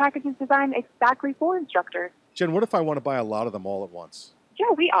specific packages designed exactly for instructors. Jen, what if I want to buy a lot of them all at once? Yeah,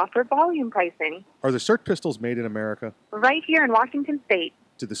 we offer volume pricing. Are the CERT pistols made in America? Right here in Washington State.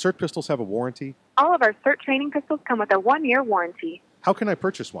 Do the CERT pistols have a warranty? All of our CERT training pistols come with a 1-year warranty. How can I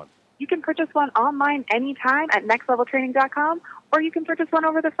purchase one? You can purchase one online anytime at nextleveltraining.com, or you can purchase one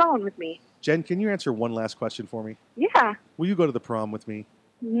over the phone with me. Jen, can you answer one last question for me? Yeah. Will you go to the prom with me?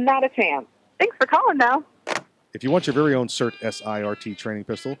 Not a chance. Thanks for calling, though. If you want your very own CERT SIRT training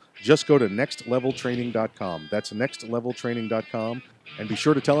pistol, just go to nextleveltraining.com. That's nextleveltraining.com. And be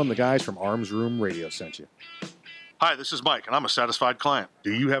sure to tell them the guys from Arms Room Radio sent you. Hi, this is Mike, and I'm a satisfied client.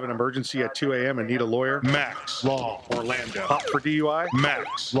 Do you have an emergency at 2 a.m. and need a lawyer? Max Law Orlando. Hot for DUI?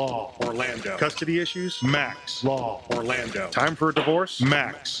 Max Law Orlando. Custody issues? Max Law Orlando. Time for a divorce?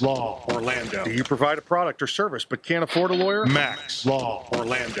 Max Law Orlando. Do you provide a product or service but can't afford a lawyer? Max Law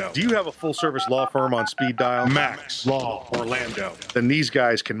Orlando. Do you have a full-service law firm on speed dial? Max Law Orlando. Then these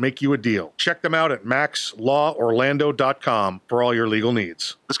guys can make you a deal. Check them out at maxlaworlando.com for all your legal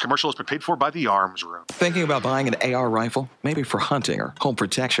needs. This commercial has been paid for by the Arms Room. Thinking about buying an AR rifle? Maybe for hunting or home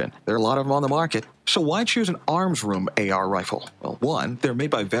protection. There are a lot of them on the market. So why choose an Arms Room AR rifle? Well, one, they're made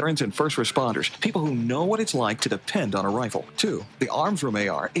by veterans and first responders, people who know what it's like to depend on a rifle. Two, the Arms Room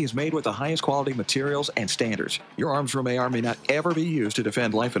AR is made with the highest quality materials and standards. Your Arms Room AR may not ever be used to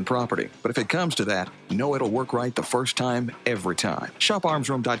defend life and property, but if it comes to that, know it'll work right the first time, every time. Shop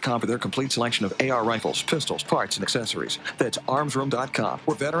armsroom.com for their complete selection of AR rifles, pistols, parts, and accessories. That's armsroom.com,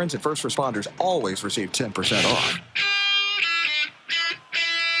 where veterans and first responders always receive 10% off.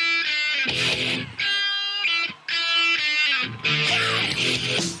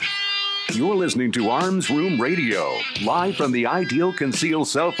 You're listening to Arms Room Radio, live from the Ideal Conceal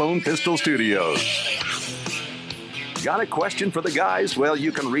Cell Phone Pistol Studios. Got a question for the guys? Well,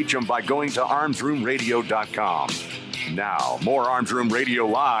 you can reach them by going to armsroomradio.com. Now, more Arms Room Radio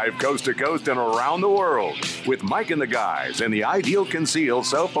live, coast to coast and around the world, with Mike and the guys in the Ideal Conceal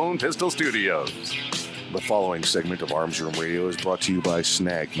Cell Phone Pistol Studios. The following segment of Arms Room Radio is brought to you by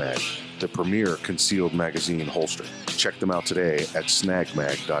Snag Mag, the premier concealed magazine holster. Check them out today at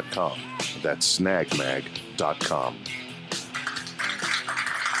snagmag.com. That's snagmag.com.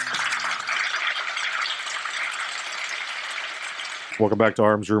 Welcome back to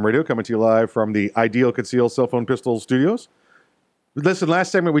Arms Room Radio, coming to you live from the Ideal Concealed Cell Phone Pistol Studios. Listen,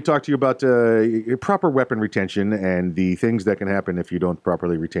 last segment we talked to you about proper weapon retention and the things that can happen if you don't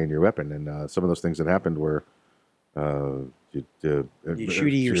properly retain your weapon. And some of those things that happened were you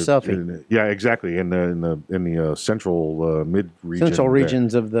shooting yourself. Yeah, exactly. In the central mid region, central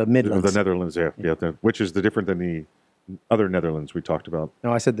regions of the Midlands, of the Netherlands. Yeah. Which is different than the other Netherlands we talked about.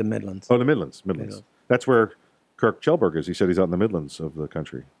 No, I said the Midlands. Oh, the Midlands. That's where Kirk Chelberg is. He said he's out in the Midlands of the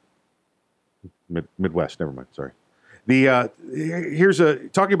country. Midwest. Never mind. Sorry. Here's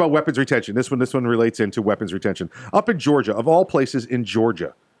talking about weapons retention. This one relates into weapons retention. Up in Georgia, of all places in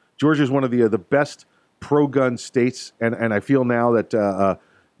Georgia, Georgia is one of the best pro-gun states, and I feel now that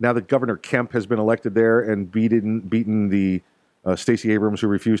Governor Kemp has been elected there and beaten the Stacey Abrams, who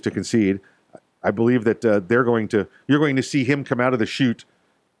refused to concede. I believe that you're going to see him come out of the chute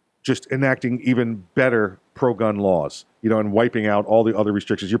just enacting even better pro-gun laws, and wiping out all the other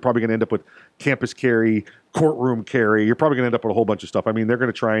restrictions. You're probably going to end up with campus carry, courtroom carry. You're probably going to end up with a whole bunch of stuff. I mean, they're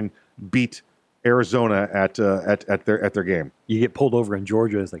going to try and beat Arizona at their game. You get pulled over in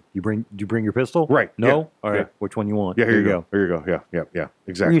Georgia. It's like, do you bring your pistol? Right. No. Yeah. All right. Yeah. Which one you want? Yeah. Here you go. Here you go. Yeah. There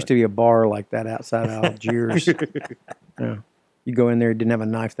Exactly. used to be a bar like that outside Algiers. Yeah. You go in there, didn't have a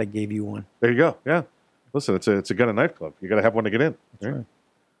knife, they gave you one. There you go. Yeah. Listen, it's a gun and knife club. You got to have one to get in. That's right.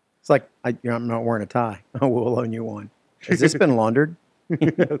 It's like, I'm not wearing a tie. Oh, we'll loan you one. Has this been laundered?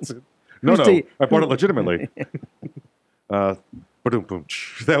 No. I bought it legitimately. Boom.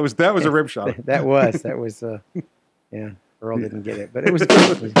 That was a rim shot. That was. Yeah. Earl didn't get it, but it was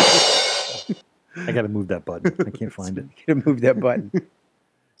good. I got to move that button. I can't find it. You got to move that button.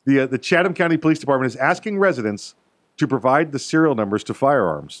 The Chatham County Police Department is asking residents to provide the serial numbers to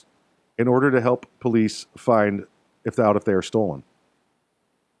firearms in order to help police find if they are stolen.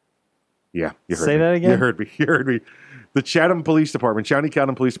 Yeah, you heard Say me. that again? You heard me. The Chatham Police Department, County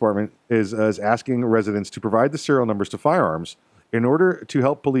Police Department, is asking residents to provide the serial numbers to firearms in order to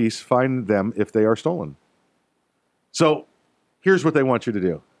help police find them if they are stolen. So here's what they want you to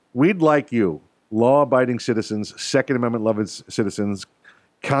do. We'd like you, law-abiding citizens, Second Amendment-loving citizens,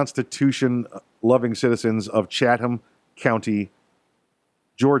 Constitution-loving citizens of Chatham County,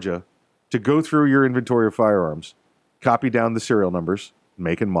 Georgia, to go through your inventory of firearms, copy down the serial numbers,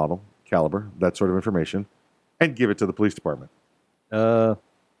 make and model, caliber, that sort of information, and give it to the police department. No.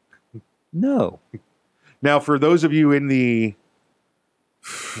 Now, for those of you in the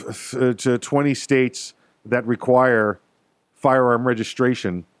 20 states that require firearm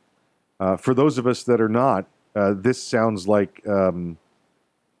registration, for those of us that are not, this sounds like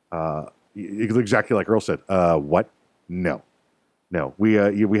exactly like Earl said. What? No. We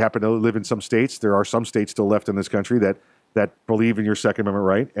happen to live in some states. There are some states still left in this country that believe in your Second Amendment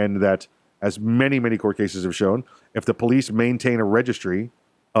right, and that, as many court cases have shown, if the police maintain a registry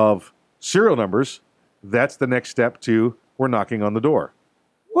of serial numbers, that's the next step to we're knocking on the door.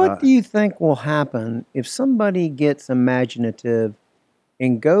 What do you think will happen if somebody gets imaginative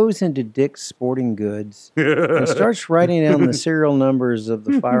and goes into Dick's Sporting Goods and starts writing down the serial numbers of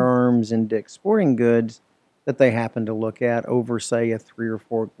the firearms in Dick's Sporting Goods that they happen to look at over, say, a 3 or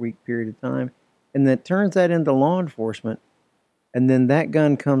 4 week period of time, and that turns that into law enforcement, and then that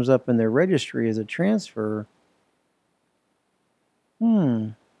gun comes up in their registry as a transfer?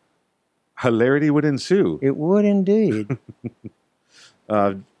 Hilarity would ensue. It would indeed.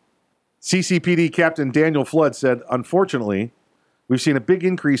 CCPD Captain Daniel Flood said, unfortunately, we've seen a big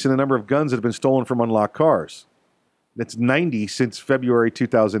increase in the number of guns that have been stolen from unlocked cars. That's 90 since February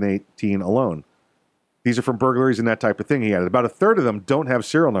 2018 alone. These are from burglaries and that type of thing, he added. About a third of them don't have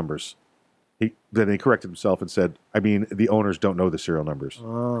serial numbers. Then he corrected himself and said, I mean, the owners don't know the serial numbers.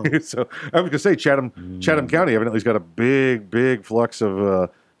 Oh. So I was going to say Chatham County evidently has got a big flux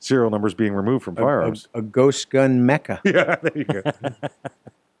of serial numbers being removed from firearms. A ghost gun mecca. Yeah, there you go.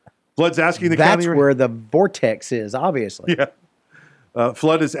 Flood's asking the That's county... where the vortex is, obviously. Yeah.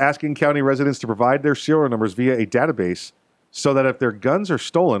 Flood is asking county residents to provide their serial numbers via a database so that if their guns are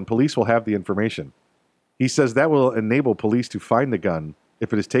stolen, police will have the information. He says that will enable police to find the gun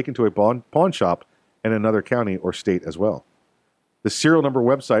if it is taken to a pawn shop in another county or state as well. The serial number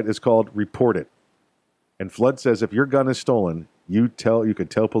website is called Report It. And Flood says if your gun is stolen, you could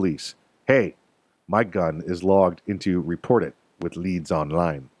tell police, hey, my gun is logged into Report It with Leads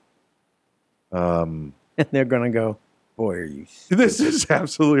Online. And they're going to go, boy, are you stupid. This is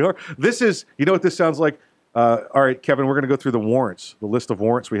absolutely hard. This is, you know what this sounds like? All right, Kevin, we're going to go through the warrants, the list of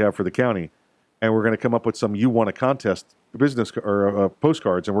warrants we have for the county, and we're going to come up with some you want a contest business or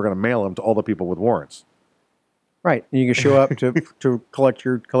postcards, and we're going to mail them to all the people with warrants. Right. And you can show up to collect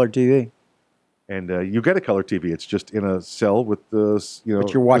your color TV. And you get a color TV. It's just in a cell with the,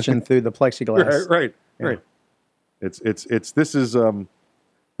 But you're watching through the plexiglass. Right. This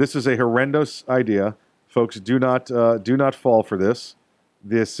is a horrendous idea, folks. Do not fall for this.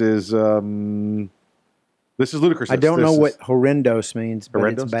 This is ludicrous. I don't know what horrendous means, but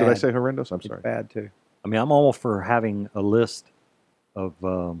horrendous? it's bad. Did I say horrendous? I'm sorry. It's bad too. I mean, I'm all for having a list of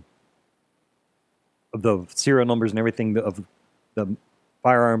the serial numbers and everything of the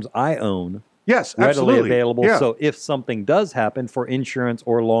firearms I own. Yes, readily absolutely. available. Yeah. So if something does happen for insurance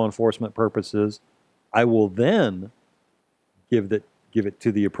or law enforcement purposes, I will then give it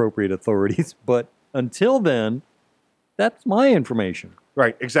to the appropriate authorities. But until then, that's my information.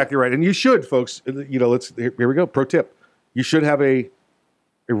 Right, exactly right. And you should, folks. Here we go. Pro tip: you should have a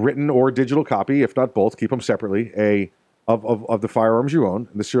written or digital copy, if not both. Keep them separately. Of the firearms you own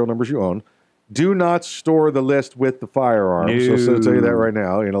and the serial numbers you own. Do not store the list with the firearms. No. So I'll tell you that right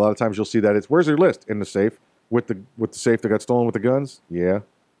now. A lot of times you'll see that where's your list in the safe with the safe that got stolen with the guns. Yeah.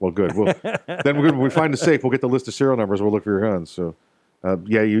 Well, good. Then when we find the safe, we'll get the list of serial numbers. We'll look for your guns. So,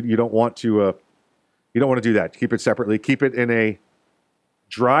 you don't want to You don't want to do that. Keep it separately. Keep it in a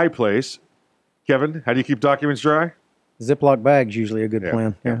dry place. Kevin, how do you keep documents dry? Ziploc bag's usually a good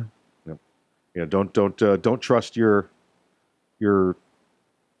plan. Yeah. Yeah. Don't trust your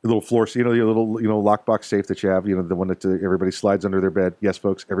little floor, your little lockbox safe that you have. The one that everybody slides under their bed. Yes,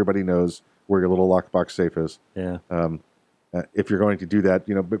 folks, everybody knows where your little lockbox safe is. Yeah. If you're going to do that,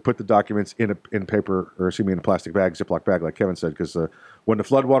 put the documents in paper, or in a plastic bag, Ziploc bag, like Kevin said, because when the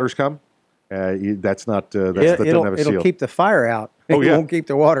floodwaters come, that's not that doesn't have a seal. It'll keep the fire out. Oh, It yeah. won't keep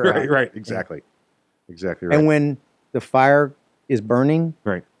the water out. Right. Exactly. Exactly right. And when the fire is burning,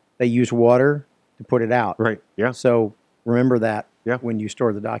 right, they use water to put it out. Right. Yeah. So remember that when you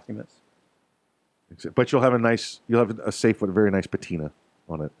store the documents. But you'll have a safe with a very nice patina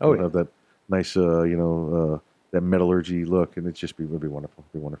on it. Oh, You'll have that nice, that metallurgy look, and it'll be wonderful.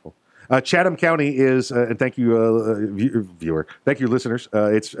 It'll be wonderful. Chatham County is, and thank you, viewer. Thank you, listeners.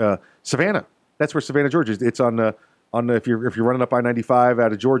 It's Savannah. That's where Savannah, Georgia is. It's on if you're running up I-95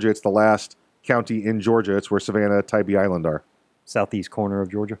 out of Georgia, it's the last county in Georgia. It's where Savannah, Tybee Island are. Southeast corner of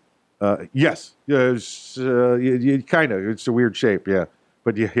Georgia. Yes. Kind of. It's a weird shape. Yeah.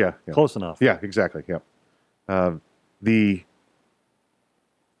 But yeah. Close enough. Yeah. Exactly. Yeah.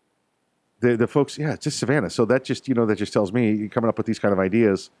 The folks. Yeah. It's just Savannah. So that just tells me, coming up with these kind of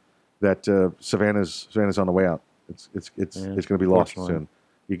ideas, that Savannah's on the way out. It's going to be lost soon.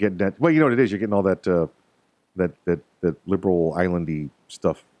 You get that. Well, you know what it is. You're getting all that liberal islandy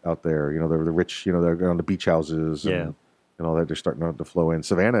stuff out there. The rich. They're going to beach houses. And all that. They're starting to flow in.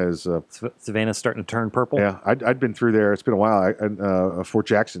 Savannah is. Savannah's starting to turn purple. Yeah, I'd been through there. It's been a while. Fort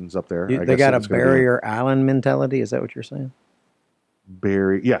Jackson's up there. They got a barrier island mentality. Is that what you're saying?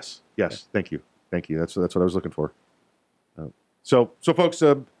 Yes. Thank you. That's what I was looking for. So folks,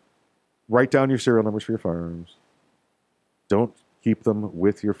 write down your serial numbers for your firearms. Don't keep them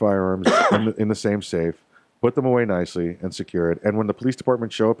with your firearms in the same safe. Put them away nicely and secure it. And when the police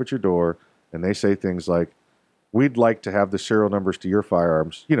department show up at your door and they say things like, "We'd like to have the serial numbers to your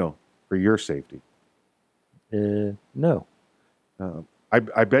firearms, for your safety." No.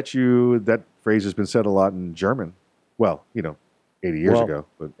 I bet you that phrase has been said a lot in German. Well, 80 years ago.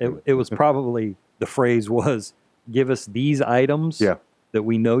 But it was probably, the phrase was, "Give us these items that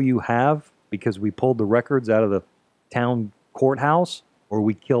we know you have, because we pulled the records out of the town courthouse, or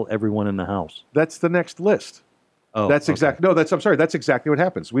we kill everyone in the house." That's the next list. Oh, that's exactly. No, I'm sorry. That's exactly what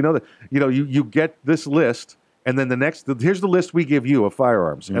happens. We know that. You get this list. And then here's the list we give you of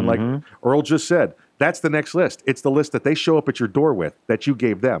firearms. And like Earl just said, that's the next list. It's the list that they show up at your door with, that you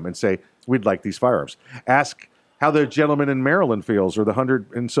gave them, and say, "We'd like these firearms." Ask how the gentleman in Maryland feels, or the 100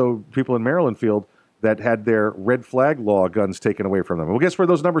 and so people in Maryland feel that had their red flag law guns taken away from them. Well, guess where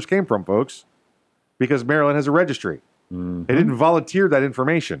those numbers came from, folks? Because Maryland has a registry. They didn't volunteer that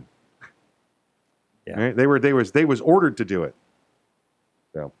information. Yeah. Right? They was ordered to do it.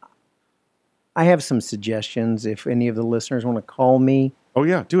 So. I have some suggestions if any of the listeners want to call me. Oh,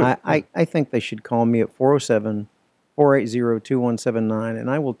 yeah, do it. I think they should call me at 407-480-2179, and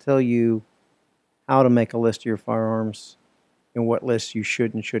I will tell you how to make a list of your firearms and what lists you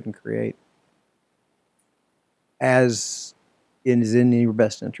should and shouldn't create, as it is in your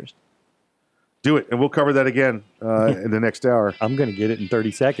best interest. Do it, and we'll cover that again in the next hour. I'm going to get it in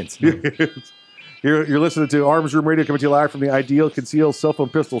 30 seconds. You're listening to Arms Room Radio, coming to you live from the Ideal Concealed Cell Phone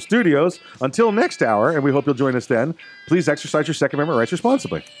Pistol Studios. Until next hour, and we hope you'll join us then, please exercise your Second Amendment rights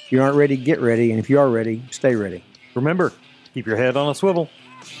responsibly. If you aren't ready, get ready, and if you are ready, stay ready. Remember, keep your head on a swivel.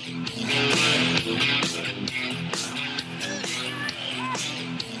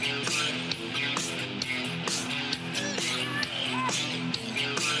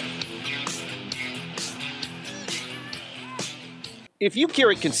 If you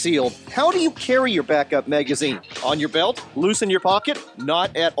carry concealed, how do you carry your backup magazine? On your belt? Loose in your pocket?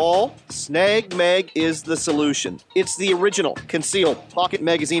 Not at all? Snag Mag is the solution. It's the original concealed pocket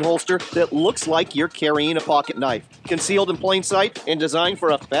magazine holster that looks like you're carrying a pocket knife. Concealed in plain sight and designed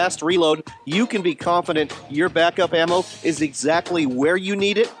for a fast reload, you can be confident your backup ammo is exactly where you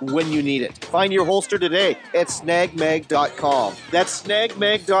need it when you need it. Find your holster today at snagmag.com. That's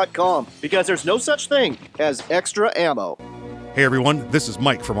snagmag.com, because there's no such thing as extra ammo. Hey everyone, this is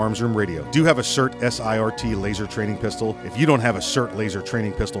Mike from Arms Room Radio. Do you have a SIRT SIRT laser training pistol? If you don't have a SIRT laser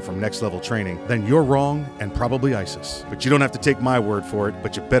training pistol from Next Level Training, then you're wrong and probably ISIS. But you don't have to take my word for it,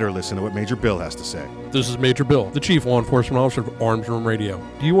 but you better listen to what Major Bill has to say. This is Major Bill, the Chief Law Enforcement Officer of Arms Room Radio.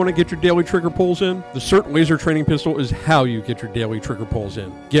 Do you want to get your daily trigger pulls in? The SIRT laser training pistol is how you get your daily trigger pulls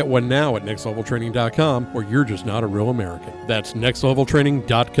in. Get one now at nextleveltraining.com, or you're just not a real American. That's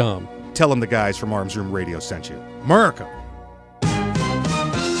nextleveltraining.com. Tell them the guys from Arms Room Radio sent you. America!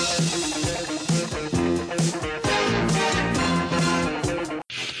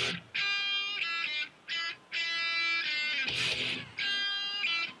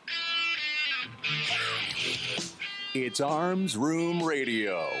 It's Arms Room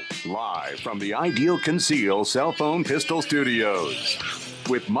Radio, live from the Ideal Conceal Cell Phone Pistol Studios.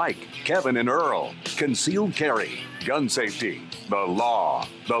 With Mike, Kevin, and Earl, concealed carry, gun safety, the law,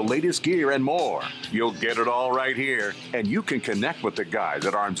 the latest gear, and more. You'll get it all right here, and you can connect with the guys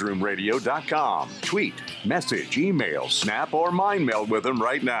at armsroomradio.com. Tweet, message, email, snap, or mind meld with them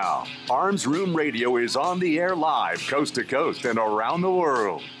right now. Arms Room Radio is on the air live, coast to coast, and around the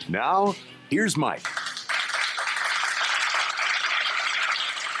world. Now, here's Mike.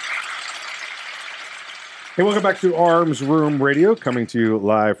 Hey, welcome back to Arms Room Radio, coming to you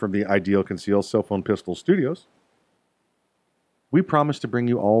live from the Ideal Conceal Cell Phone Pistol Studios. We promise to bring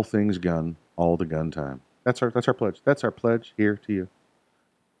you all things gun, all the gun time. That's our pledge. That's our pledge here to you.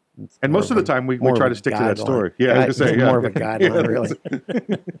 And most of the time, we try to stick to that story. Yeah, I was going to say, more of a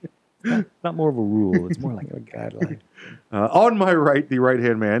guideline, really. Not more of a rule. It's more like a guideline. On my right, the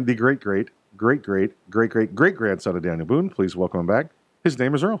right-hand man, the great-great-great-great-great-great-grandson of Daniel Boone. Please welcome him back. His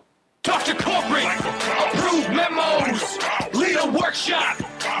name is Earl. Dr. Corporate, approve memos, lead a workshop,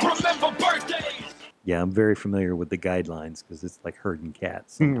 remember birthdays. Yeah, I'm very familiar with the guidelines because it's like herding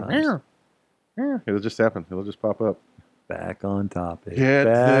cats sometimes. It'll just happen. It'll just pop up. Back on topic. Get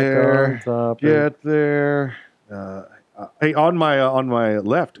there. Hey, on my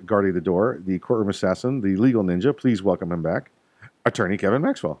left, guarding the door, the courtroom assassin, the legal ninja. Please welcome him back, Attorney Kevin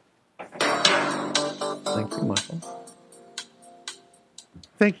Maxwell. Thank you, Michael.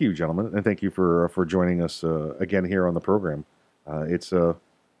 Thank you, gentlemen, and thank you for joining us again here on the program. It's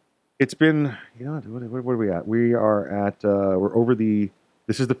been, what are we at? We are at we're over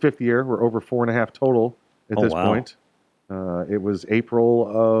this is the 5th year. We're over 4.5 total at this point. It was April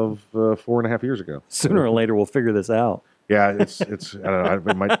of 4.5 years ago. Sooner or later, we'll figure this out. Yeah, it's I don't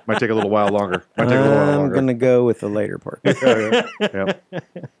know. It might take a little while longer. I'm going to go with the later part.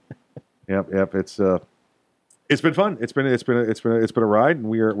 Yep. It's been fun. It's been a ride, and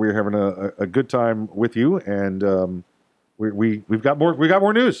we're having a good time with you. And we've got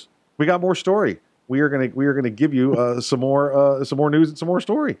more news. We got more story. We are gonna give you some more news and some more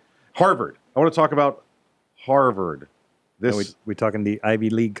story. Harvard. I want to talk about Harvard. We talking the Ivy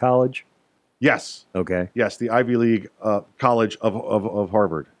League college? Yes. Okay. Yes, the Ivy League college of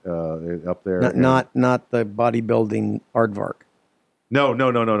Harvard up there. Not the bodybuilding aardvark. No,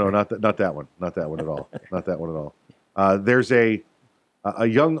 not that one. Not that one at all. Not that one at all. There's a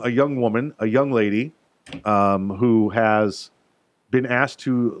young woman, a young lady, who has been asked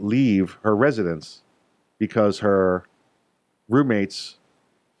to leave her residence because her roommates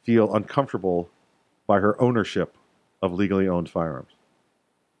feel uncomfortable by her ownership of legally owned firearms.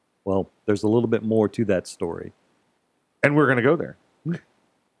 Well, there's a little bit more to that story, and we're going to go there.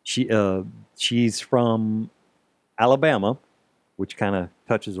 She's from Alabama, which kind of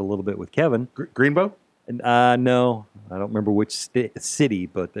touches a little bit with Kevin. Greenbow? No, I don't remember which city,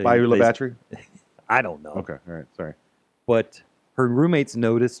 but Bayou La Battery? I don't know. Okay, all right, sorry. But her roommates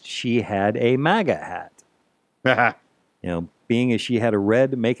noticed she had a MAGA hat. Being as she had a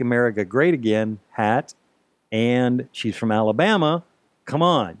red "Make America Great Again" hat, and she's from Alabama, come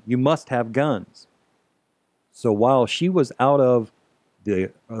on, you must have guns. So while she was out of a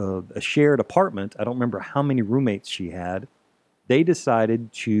shared apartment, I don't remember how many roommates she had, they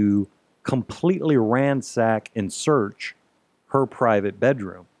decided to completely ransack and search her private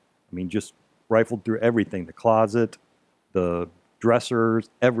bedroom. I mean, just rifled through everything, the closet, the dressers,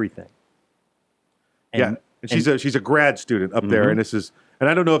 everything. And she's a grad student up there, and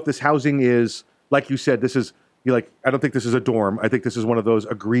I don't know if this housing is, like you said, I don't think this is a dorm. I think this is one of those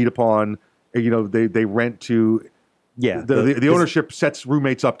agreed upon, they rent to. Yeah, the ownership sets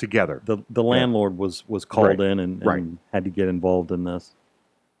roommates up together. The landlord was called in and had to get involved in this.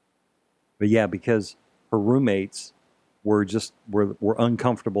 But yeah, because her roommates were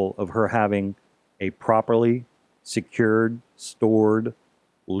uncomfortable of her having a properly secured, stored,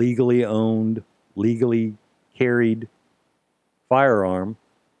 legally owned, legally carried firearm.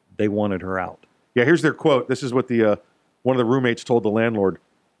 They wanted her out. Yeah, here's their quote. This is what one of the roommates told the landlord.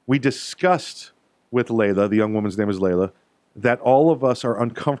 "We discussed with Layla," the young woman's name is Layla, "that all of us are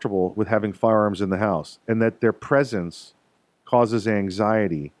uncomfortable with having firearms in the house and that their presence causes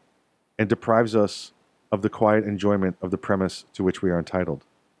anxiety and deprives us of the quiet enjoyment of the premise to which we are entitled."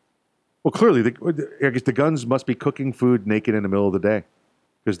 Well, clearly, I guess the guns must be cooking food naked in the middle of the day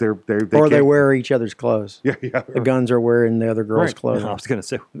because they wear each other's clothes. Yeah. The guns are wearing the other girl's clothes. I was going to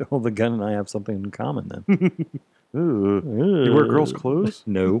say, well, the gun and I have something in common then. You wear girls' clothes?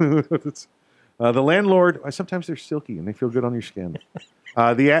 No. The landlord, sometimes they're silky and they feel good on your skin.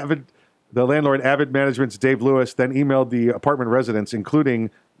 The landlord, Avid Management's Dave Lewis, then emailed the apartment residents, including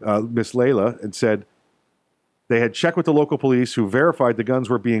Miss Layla, and said, They had checked with the local police, who verified the guns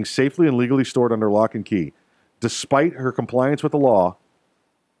were being safely and legally stored under lock and key. Despite her compliance with the law,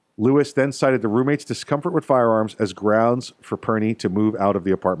 Lewis then cited the roommate's discomfort with firearms as grounds for Perney to move out of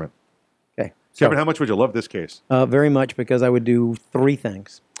the apartment. Okay. Kevin, how much would you love this case? Very much, because I would do 3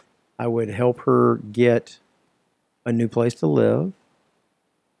 things. I would help her get a new place to live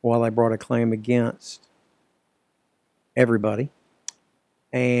while I brought a claim against everybody.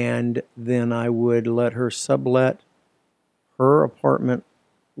 And then I would let her sublet her apartment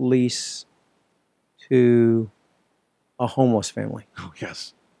lease to a homeless family. Oh,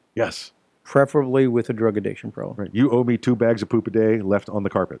 yes. Yes. Preferably with a drug addiction problem. Right. You owe me 2 bags of poop a day left on the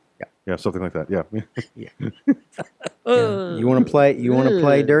carpet. Yeah. Yeah, something like that. Yeah. Yeah. Yeah. You want to play? You want to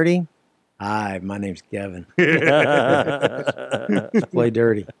play dirty? Hi, my name's Kevin. Play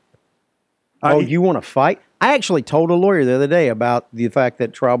dirty. Oh, you want to fight? I actually told a lawyer the other day about the fact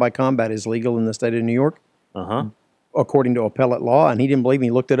that trial by combat is legal in the state of New York, according to appellate law, and he didn't believe me.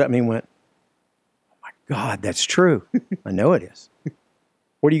 He looked it up and he went, "Oh my God, that's true." I know it is.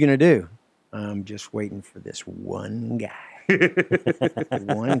 What are you going to do? I'm just waiting for this one guy.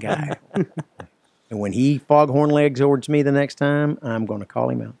 One guy. And when he foghorn legs towards me the next time, I'm going to call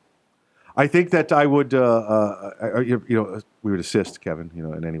him out. I think that I would, we would assist Kevin,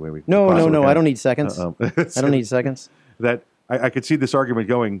 in any way we. No. can. I don't need seconds. I don't need seconds. That I could see this argument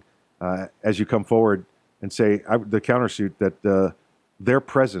going as you come forward and say the countersuit that their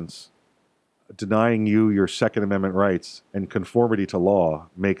presence denying you your Second Amendment rights and conformity to law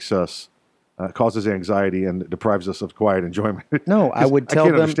makes us causes anxiety and deprives us of quiet enjoyment. No, I would tell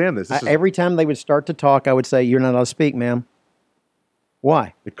them. I can't understand this. Every time they would start to talk, I would say, "You're not allowed to speak, ma'am."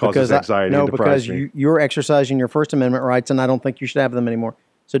 Why? It causes anxiety. No, and deprives because me. you're exercising your First Amendment rights, and I don't think you should have them anymore.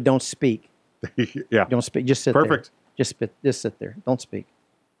 So don't speak. Yeah. Don't speak. Just sit Perfect. there. Just sit there. Don't speak.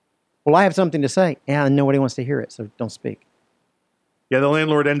 Well, I have something to say. Yeah, and nobody wants to hear it, so don't speak. Yeah, the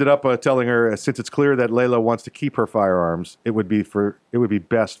landlord ended up telling her, since it's clear that Layla wants to keep her firearms, it would be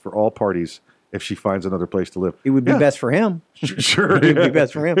best for all parties if she finds another place to live. It would be best for him. Sure. It would be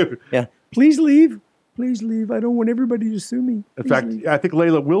best for him. Yeah. Please leave. Please leave. I don't want everybody to sue me. In fact, I think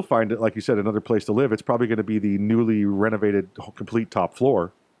Layla will find it, like you said, another place to live. It's probably going to be the newly renovated, complete top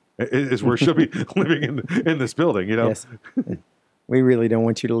floor, is where she'll be living in this building. Yes. We really don't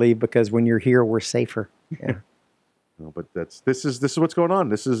want you to leave because when you're here, we're safer. Yeah. No, but this is what's going on.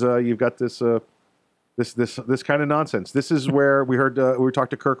 This is you've got this this kind of nonsense. This is where we heard we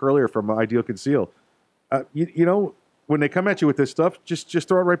talked to Kirk earlier from Ideal Conceal. When they come at you with this stuff, just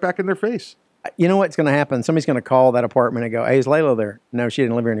throw it right back in their face. You know what's going to happen? Somebody's going to call that apartment and go, "Hey, is Layla there?" No, she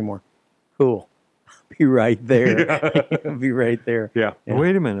didn't live here anymore. Cool. I'll be right there. I'll be right there. Yeah.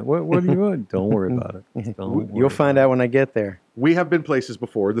 Wait a minute. What do you want? Don't worry about it. You'll find out when I get there. We have been places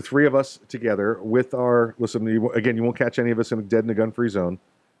before, the 3 of us together with our, listen, you won't catch any of us dead in a gun-free zone.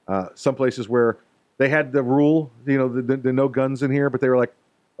 Some places where they had the rule, the no guns in here, but they were like,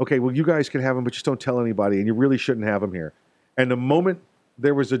 okay, well, you guys can have them, but just don't tell anybody, and you really shouldn't have them here. And the moment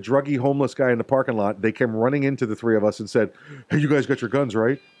there was a druggy homeless guy in the parking lot, they came running into the 3 of us and said, "Hey, you guys got your guns,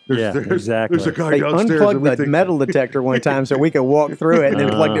 right?" Exactly. There's a guy They downstairs. unplugged the metal detector one time so we could walk through it and then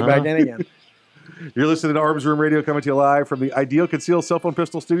plugged it back in again. You're listening to Arms Room Radio, coming to you live from the Ideal Conceal Cell Phone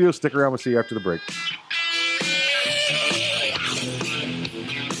Pistol Studio. Stick around. We'll see you after the break.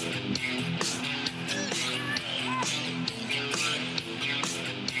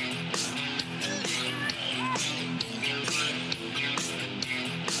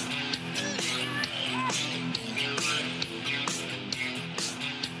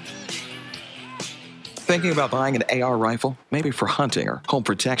 Thinking about buying an AR rifle? Maybe for hunting or home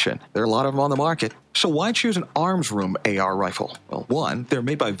protection. There are a lot of them on the market. So why choose an Arms Room AR rifle? Well, 1, they're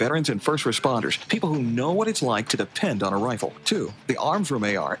made by veterans and first responders, people who know what it's like to depend on a rifle. 2, the Arms Room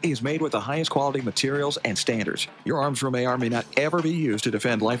AR is made with the highest quality materials and standards. Your Arms Room AR may not ever be used to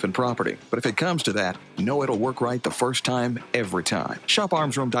defend life and property, but if it comes to that, know it'll work right the first time, every time. Shop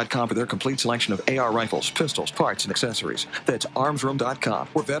armsroom.com for their complete selection of AR rifles, pistols, parts, and accessories. That's armsroom.com,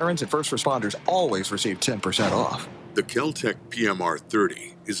 where veterans and first responders always receive 10% off. The Kel-Tec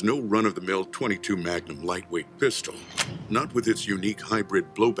PMR-30 is no run-of-the-mill .22 Magnum lightweight pistol, not with its unique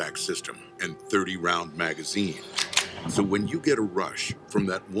hybrid blowback system and 30-round magazine. So when you get a rush from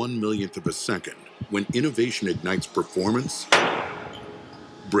that 1/1,000,000th of a second, when innovation ignites performance,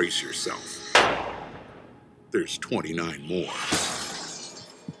 brace yourself. There's 29 more.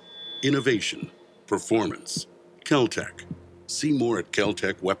 Innovation, performance, Kel-Tec. See more at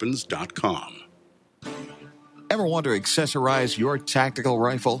keltecweapons.com. Ever want to accessorize your tactical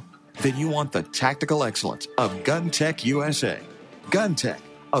rifle? Then you want the tactical excellence of GunTech USA. GunTech,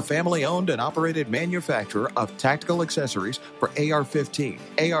 a family-owned and operated manufacturer of tactical accessories for AR-15,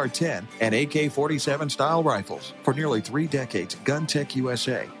 AR-10, and AK-47 style rifles. For nearly 3 decades, GunTech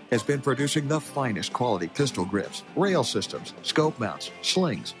USA has been producing the finest quality pistol grips, rail systems, scope mounts,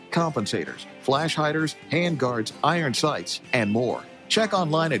 slings, compensators, flash hiders, hand guards, iron sights, and more. Check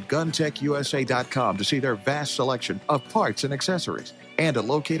online at GunTechUSA.com to see their vast selection of parts and accessories and to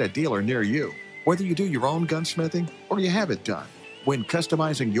locate a dealer near you. Whether you do your own gunsmithing or you have it done, when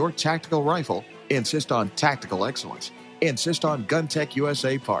customizing your tactical rifle, insist on tactical excellence. Insist on GunTech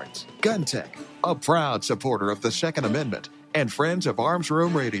USA parts. GunTech, a proud supporter of the Second Amendment and friends of Arms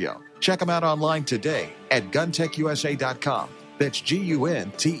Room Radio. Check them out online today at GunTechUSA.com. That's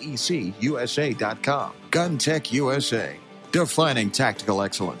GUNTECUSA.com. GunTech USA, defining tactical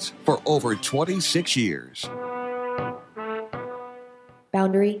excellence for over 26 years.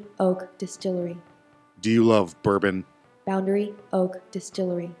 Boundary Oak Distillery. Do you love bourbon? Boundary Oak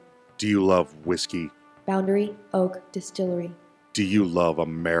Distillery. Do you love whiskey? Boundary Oak Distillery. Do you love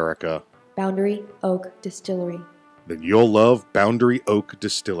America? Boundary Oak Distillery. Then you'll love Boundary Oak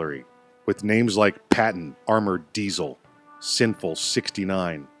Distillery. With names like Patton Armored Diesel, Sinful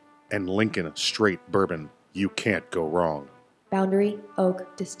 69, and Lincoln Straight Bourbon, you can't go wrong. Boundary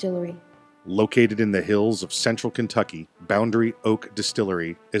Oak Distillery. Located in the hills of central Kentucky, Boundary Oak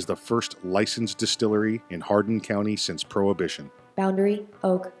Distillery is the first licensed distillery in Hardin County since Prohibition. Boundary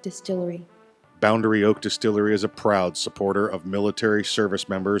Oak Distillery. Boundary Oak Distillery is a proud supporter of military service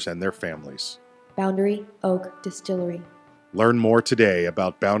members and their families. Boundary Oak Distillery. Learn more today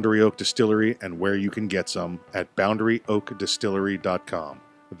about Boundary Oak Distillery and where you can get some at BoundaryOakDistillery.com.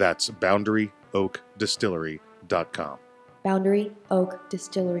 That's BoundaryOakDistillery.com. Boundary Oak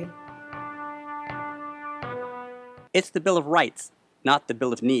Distillery. It's the Bill of Rights, not the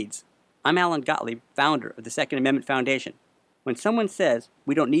Bill of Needs. I'm Alan Gottlieb, founder of the Second Amendment Foundation. When someone says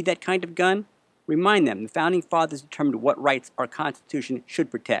we don't need that kind of gun, remind them the Founding Fathers determined what rights our Constitution should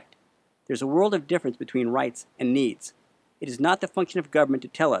protect. There's a world of difference between rights and needs. It is not the function of government to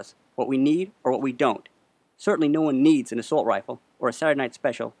tell us what we need or what we don't. Certainly no one needs an assault rifle or a Saturday Night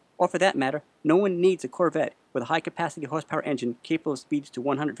Special, or for that matter, no one needs a Corvette with a high-capacity horsepower engine capable of speeds to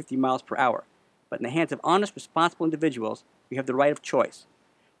 150 miles per hour. But in the hands of honest, responsible individuals, we have the right of choice.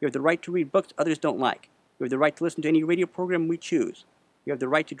 We have the right to read books others don't like. We have the right to listen to any radio program we choose. We have the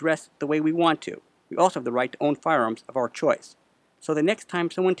right to dress the way we want to. We also have the right to own firearms of our choice. So the next time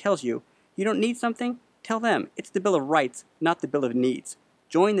someone tells you, you don't need something, tell them it's the Bill of Rights, not the Bill of Needs.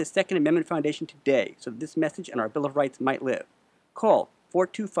 Join the Second Amendment Foundation today so that this message and our Bill of Rights might live. Call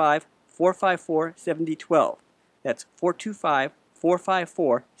 425-454-7012. That's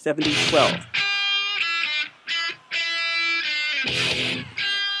 425-454-7012.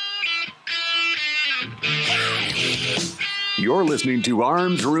 You're listening to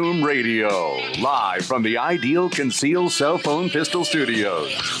Arms Room Radio, live from the Ideal Conceal Cell Phone Pistol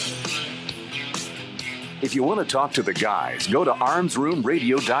Studios. If you want to talk to the guys, go to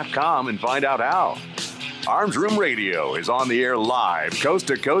armsroomradio.com and find out how. Arms Room Radio is on the air live, coast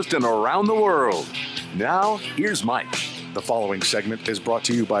to coast and around the world. Now, here's Mike. The following segment is brought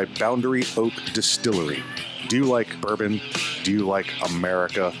to you by Boundary Oak Distillery. Do you like bourbon? Do you like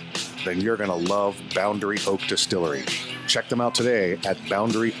America? Then you're going to love Boundary Oak Distillery. Check them out today at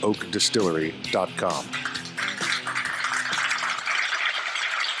BoundaryOakDistillery.com.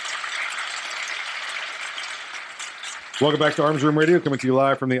 Welcome back to Arms Room Radio, coming to you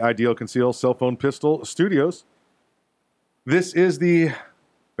live from the Ideal Conceal Cell Phone Pistol Studios. This is the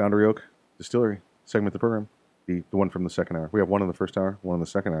Boundary Oak Distillery segment of the program, the one from the second hour. We have one in the first hour, one in the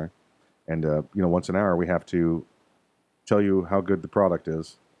second hour. And, once an hour, we have to tell you how good the product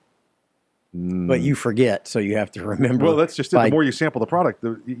is. But you forget, so you have to remember. Well, that's just it. The more you sample the product,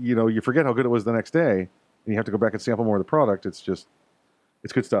 you forget how good it was the next day, and you have to go back and sample more of the product. It's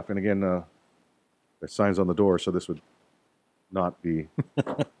good stuff. And again, there's signs on the door, so this would not be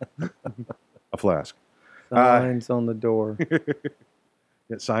a flask. Signs on the door.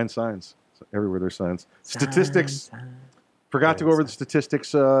 Yeah, signs. Everywhere there's signs. Statistics. Forgot to go over the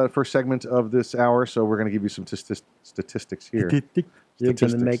statistics first segment of this hour, so we're going to give you some statistics here. You're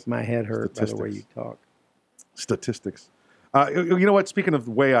going to make my head hurt by the way you talk. Statistics. You know what? Speaking of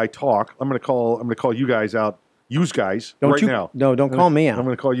the way I talk, I'm going to call you guys out. Use guys now. No, don't call me out. I'm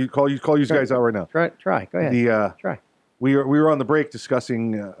going to call you guys out right now. Try. Go ahead. Try. We were on the break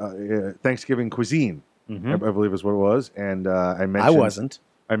discussing Thanksgiving cuisine. Mm-hmm. I believe is what it was, and I mentioned.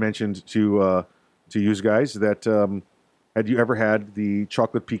 I mentioned to use guys that had you ever had the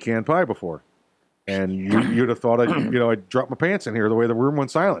chocolate pecan pie before? And you'd have thought I'd dropped my pants in here the way the room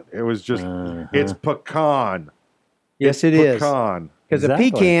went silent. It was just it's pecan. Yes, it is. Pecan. Because Exactly.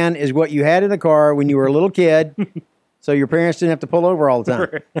 a pecan is what you had in the car when you were a little kid, so your parents didn't have to pull over all the time.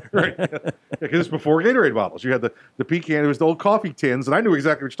 Right. Because it's before Gatorade bottles. You had the pecan. It was the old coffee tins, and I knew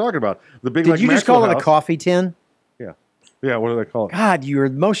exactly what you're talking about. The big. Did like, you just Maxwell call it a House. coffee tin? Yeah. Yeah. What do they call it? God, you're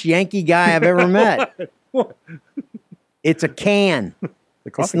the most Yankee guy I've ever met. It's a can.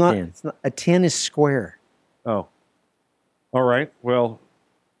 The coffee it's not, can. It's not, a tin is square. Oh. All right. Well,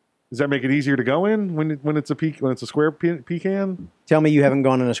 does that make it easier to go in when it's a square pecan? Tell me you haven't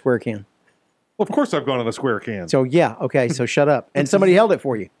gone in a square can. Well, of course I've gone in a square can. So yeah, okay. So shut up. And somebody held it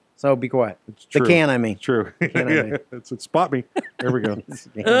for you. So be quiet. It's The true. can, I mean. True. Can, I Yeah, mean. it's spot me. There we go.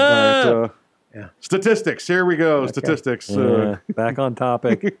 Yeah. All right, Yeah. Statistics. Here we go. Okay. Statistics. Yeah, back on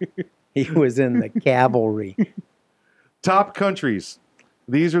topic. He was in the cavalry. Top countries.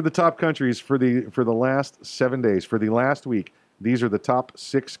 These are the top countries for the last 7 days. For the last week, these are the top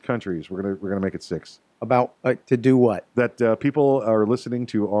 6 countries. We're gonna make it 6. About to do what? That people are listening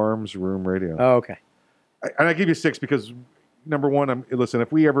to Arms Room Radio. Oh, okay. And I give you 6 because number one, listen.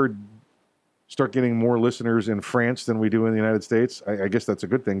 If we ever start getting more listeners in France than we do in the United States, I guess that's a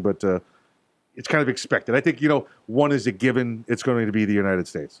good thing. But it's kind of expected. I think 1 is a given. It's going to be the United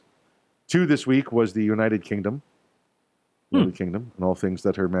States. 2 this week was the United Kingdom. United Kingdom and all things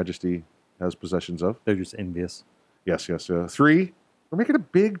that Her Majesty has possessions of. They're just envious. Yes. 3. We're making a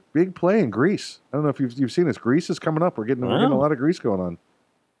big play in Greece. I don't know if you've seen this. Greece is coming up. We're getting a lot of Greece going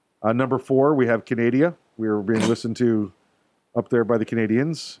on. Number 4, we have Canada. We are being listened to up there by the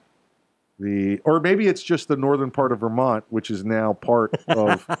Canadians. Or maybe it's just the northern part of Vermont, which is now part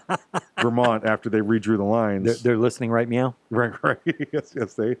of Vermont after they redrew the lines. They're listening, right, Meow? Right.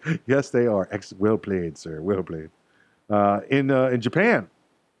 Yes, they are. Well played, sir. Well played. In Japan,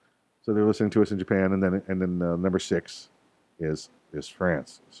 so they're listening to us in Japan, and then number 6 is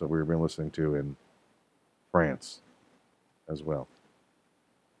France. So we've been listening to in France as well.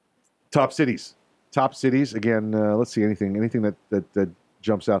 Top cities again. Let's see anything that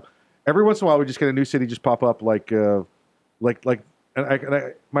jumps out. Every once in a while, we just get a new city just pop up like. And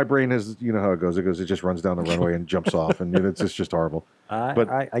my brain has, how it goes. It just runs down the runway and jumps off, and it's just horrible.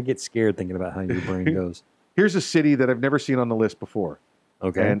 I get scared thinking about how your brain goes. Here's a city that I've never seen on the list before.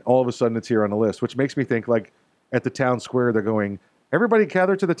 Okay. And all of a sudden it's here on the list, which makes me think like at the town square, they're going, everybody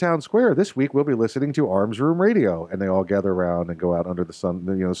gather to the town square. This week we'll be listening to Arms Room Radio. And they all gather around and go out under the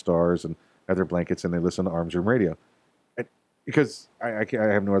sun, stars, and have their blankets, and they listen to Arms Room Radio. Because I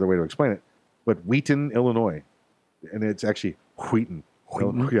have no other way to explain it. But Wheaton, Illinois. And it's actually Wheaton.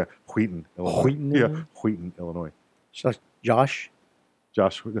 Wheaton? Yeah, Wheaton, Illinois. Wheaton, Yeah, Illinois? Wheaton, Illinois. Josh?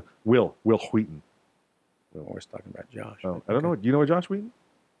 Will Wheaton. We're always talking about Josh. Oh, I don't know. Do you know Josh Wheaton?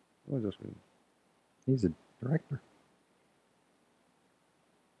 I know Josh Wheaton. He's a director.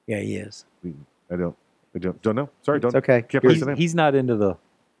 Yeah, he is. Wheaton. I don't know. Sorry, It's don't. okay. Can't place the name. He's not into the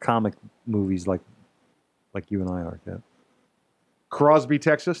comic movies like you and I are yet. Crosby,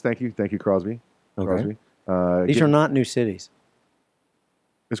 Texas. Thank you, Crosby. Okay. Crosby. These are not new cities.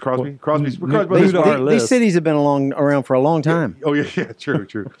 Is Crosby? Crosby's. These cities have been around for a long time. Oh yeah, true.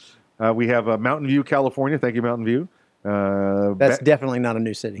 We have Mountain View, California. Thank you, Mountain View. That's definitely not a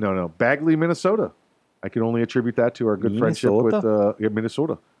new city. No. Bagley, Minnesota. I can only attribute that to our good friendship with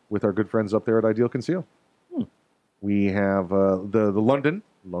Minnesota, with our good friends up there at Ideal Conceal. We have the London,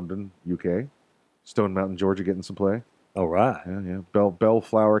 UK. Stone Mountain, Georgia, getting some play. All right. Yeah.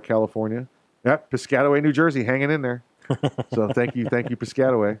 Bellflower, California. Yeah, Piscataway, New Jersey, hanging in there. So thank you,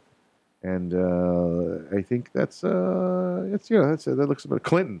 Piscataway. And I think that looks about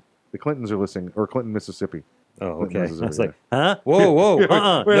Clinton. The Clintons are listening, or Clinton, Mississippi. Oh, Clinton, okay. I Mississippi, was like, huh? Whoa. Wait,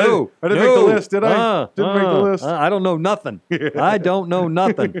 No. I didn't make the list, did I? Didn't make the list. I don't know nothing. I don't know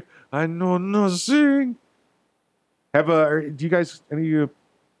nothing. I know nothing. Do you guys, any of you,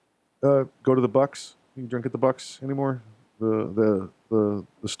 go to the Bucks? You drink at the Bucks anymore? The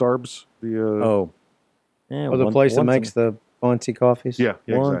Starbs? the place that makes the fancy coffees? Yeah,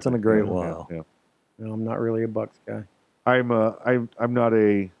 Once exactly. in a great while. Yeah. No, I'm not really a Bucks guy. I'm not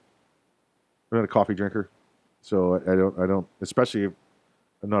a coffee drinker, so I don't especially if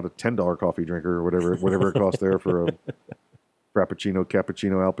I'm not a $10 coffee drinker or whatever it costs there for a frappuccino,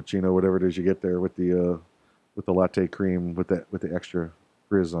 cappuccino, al pacino, whatever it is you get there with the latte cream with the extra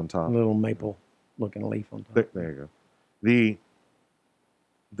frizz on top. A little maple looking leaf on top. There you go.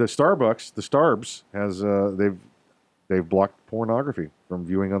 The Starbucks, the Starbs has they've blocked pornography from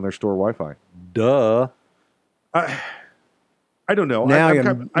viewing on their store Wi-Fi. Duh. I don't know. Now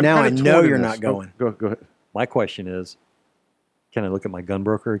I know you're not going. Go ahead. My question is, can I look at my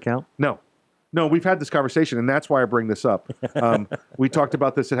Gunbroker account? No, we've had this conversation, and that's why I bring this up. We talked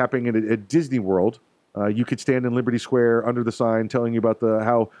about this happening at Disney World You could stand in Liberty Square under the sign telling you about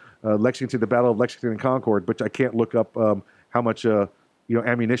how Lexington, the Battle of Lexington and Concord, but I can't look up how much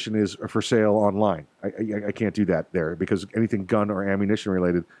ammunition is for sale online. I can't do that there because anything gun or ammunition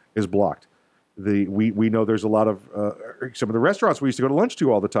related is blocked. We know there's a lot of some of the restaurants we used to go to lunch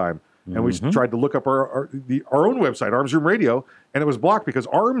to all the time, and we tried to look up our own website, Arms Room Radio, and it was blocked because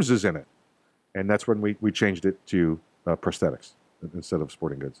arms is in it, and that's when we changed it to prosthetics instead of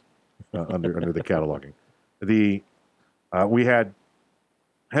sporting goods under the cataloging. We had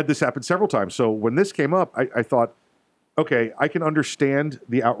this happen several times. So when this came up, I thought, okay, I can understand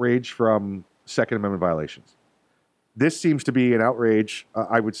the outrage from Second Amendment violations. This seems to be an outrage,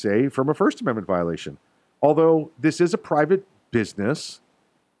 I would say, from a First Amendment violation. Although this is a private business,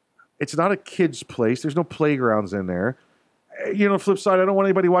 it's not a kid's place. There's no playgrounds in there. Flip side, I don't want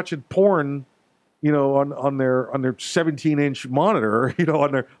anybody watching porn, on their 17-inch monitor,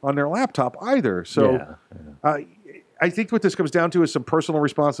 on their laptop either. So, I think what this comes down to is some personal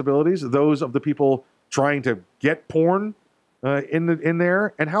responsibilities, those of the people trying to get porn in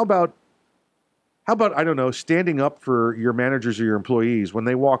there. And how about I don't know, standing up for your managers or your employees when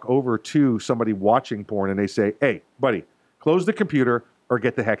they walk over to somebody watching porn and they say, "Hey, buddy, close the computer or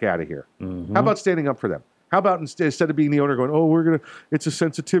get the heck out of here." Mm-hmm. How about standing up for them? How about instead of being the owner going, "Oh, it's a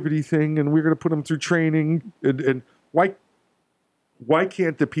sensitivity thing and we're gonna put them through training," and why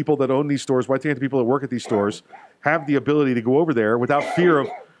can't the people that own these stores, why can't the people that work at these stores have the ability to go over there without fear of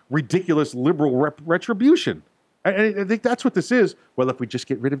ridiculous liberal retribution? I think that's what this is. Well, if we just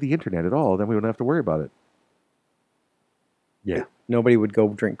get rid of the internet at all, then we wouldn't have to worry about it. Yeah. Nobody would go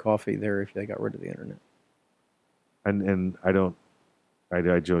drink coffee there if they got rid of the internet. And I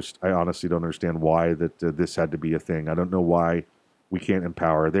honestly don't understand why this had to be a thing. I don't know why we can't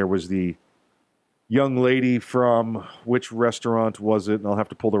empower. There was the young lady from which restaurant was it? And I'll have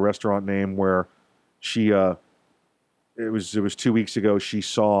to pull the restaurant name where she it was 2 weeks ago. She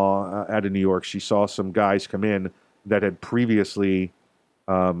saw out of New York. She saw some guys come in that had previously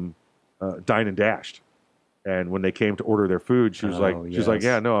dined and dashed, and when they came to order their food, she was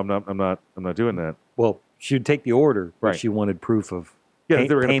 "Yeah, no, I'm not doing that." Well, she would take the order, but Right. she wanted proof of Yeah,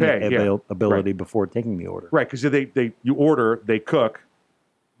 they were going to pay ability Right. before taking the order. Right, because you order, they cook,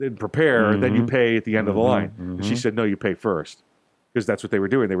 then prepare, then you pay at the end of the line. And she said, "No, you pay first," because that's what they were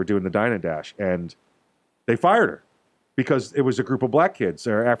doing. They were doing the dine and dash, and they fired her because it was a group of black kids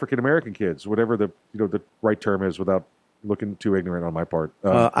or African American kids, whatever the right term is, without looking too ignorant on my part.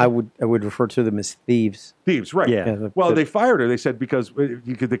 I would refer to them as thieves. Thieves, right? Yeah. Well, they fired her. They said because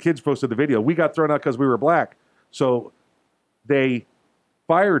the kids posted the video. We got thrown out because we were black, so they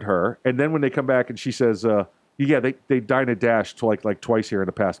fired her. And then when they come back and she says, they dine and dashed to like twice here in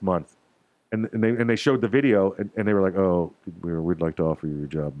the past month, and they showed the video and they were like, "Oh, we'd like to offer you your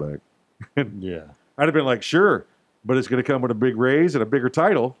job back." Yeah, I'd have been like, "Sure, but it's going to come with a big raise and a bigger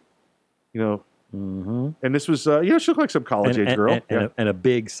title," And this was, she looked like some college age girl, and a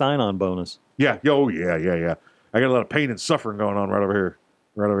big sign-on bonus. Yeah. Oh, yeah. I got a lot of pain and suffering going on right over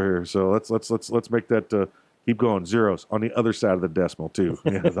here. So let's make that keep going. Zeros on the other side of the decimal too.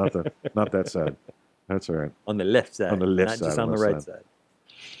 Yeah, not that side. That's all right. On the left side. On the left not side. Not just on the right side.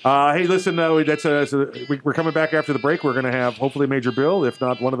 Hey, listen, we're coming back after the break. We're going to have hopefully Major Bill. If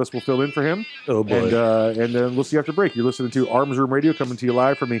not, one of us will fill in for him. Oh, boy. And then we'll see you after break. You're listening to Arms Room Radio, coming to you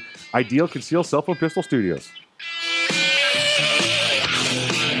live from the Ideal Conceal Cell Phone Pistol Studios.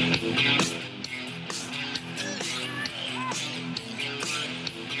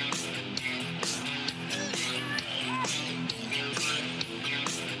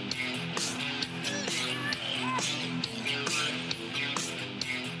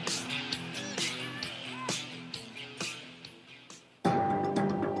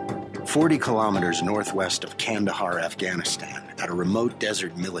 "40 kilometers northwest of Kandahar, Afghanistan, at a remote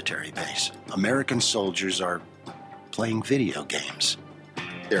desert military base, American soldiers are playing video games.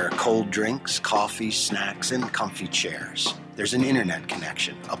 There are cold drinks, coffee, snacks, and comfy chairs. There's an internet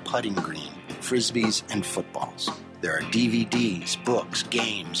connection, a putting green, frisbees, and footballs. There are DVDs, books,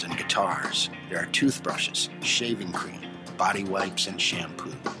 games, and guitars. There are toothbrushes, shaving cream, body wipes, and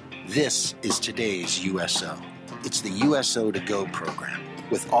shampoo. This is today's USO. It's the USO To Go program,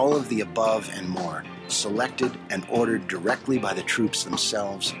 with all of the above and more, selected and ordered directly by the troops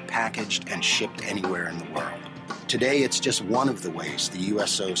themselves, packaged and shipped anywhere in the world. Today, it's just one of the ways the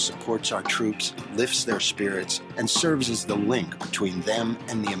USO supports our troops, lifts their spirits, and serves as the link between them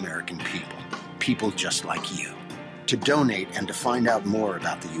and the American people. People just like you. To donate and to find out more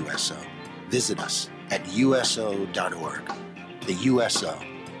about the USO, visit us at USO.org. The USO,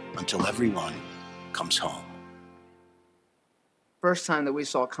 until everyone comes home. First time that we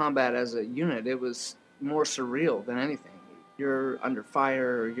saw combat as a unit, it was more surreal than anything. You're under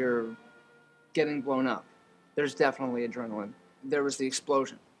fire, you're getting blown up. There's definitely adrenaline. There was the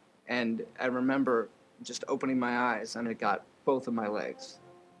explosion, and I remember just opening my eyes, and it got both of my legs.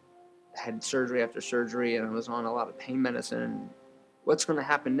 I had surgery after surgery, and I was on a lot of pain medicine. What's going to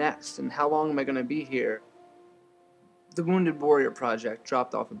happen next, and how long am I going to be here? The Wounded Warrior Project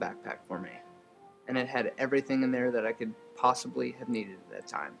dropped off a backpack for me, and it had everything in there that I could possibly have needed at that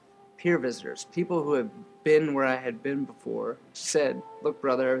time. Peer visitors, people who had been where I had been before, said, look,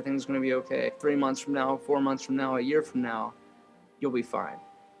 brother, everything's going to be okay. 3 months from now, 4 months from now, a year from now, you'll be fine.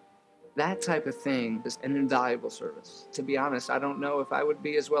 That type of thing is an invaluable service. To be honest, I don't know if I would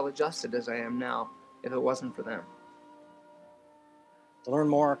be as well adjusted as I am now if it wasn't for them. To learn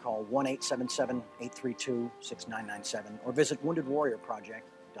more, call 1-877-832-6997 or visit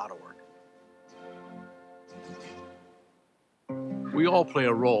woundedwarriorproject.org. We all play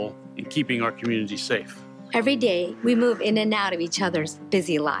a role in keeping our community safe. Every day, we move in and out of each other's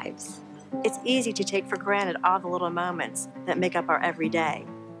busy lives. It's easy to take for granted all the little moments that make up our everyday.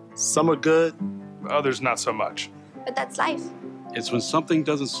 Some are good, others not so much. But that's life. It's when something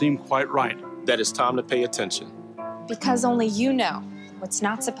doesn't seem quite right that it's time to pay attention. Because only you know what's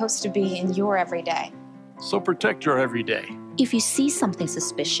not supposed to be in your everyday. So protect your everyday. If you see something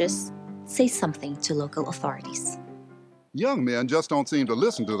suspicious, say something to local authorities. Young men just don't seem to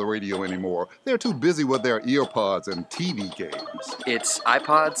listen to the radio anymore. They're too busy with their earpods and TV games. It's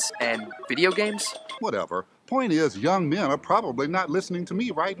iPods and video games? Whatever. Point is, young men are probably not listening to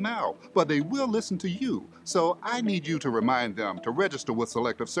me right now, but they will listen to you. So I need you to remind them to register with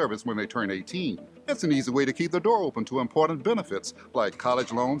Selective Service when they turn 18. It's an easy way to keep the door open to important benefits like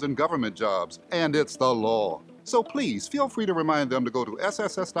college loans and government jobs, and it's the law. So please, feel free to remind them to go to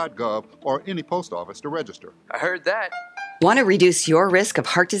sss.gov or any post office to register. I heard that. Want to reduce your risk of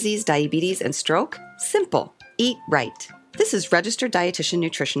heart disease, diabetes, and stroke? Simple. Eat right. This is registered dietitian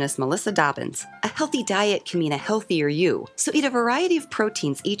nutritionist Melissa Dobbins. A healthy diet can mean a healthier you, so eat a variety of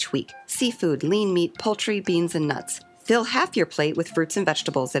proteins each week. Seafood, lean meat, poultry, beans, and nuts. Fill half your plate with fruits and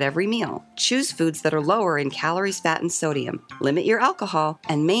vegetables at every meal. Choose foods that are lower in calories, fat, and sodium. Limit your alcohol,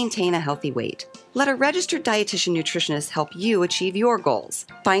 and maintain a healthy weight. Let a registered dietitian nutritionist help you achieve your goals.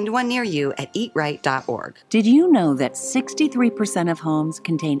 Find one near you at eatright.org. Did you know that 63% of homes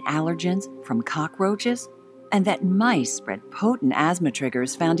contain allergens from cockroaches? And that mice spread potent asthma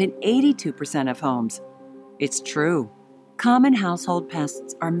triggers found in 82% of homes? It's true. Common household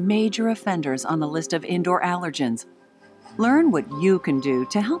pests are major offenders on the list of indoor allergens. Learn what you can do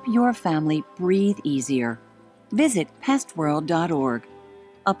to help your family breathe easier. Visit pestworld.org.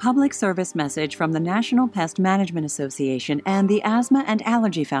 A public service message from the National Pest Management Association and the Asthma and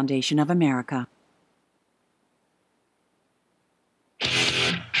Allergy Foundation of America.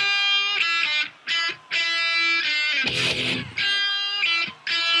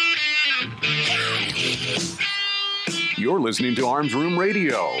 You're listening to Arms Room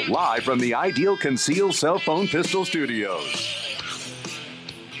Radio, live from the Ideal Conceal Cell Phone Pistol Studios.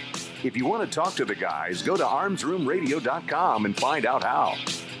 If you want to talk to the guys, go to armsroomradio.com and find out how.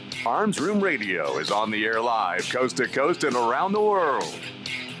 Arms Room Radio is on the air live, coast to coast and around the world.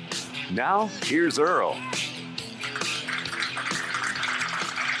 Now, here's Earl.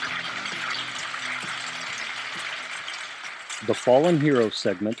 The Fallen Hero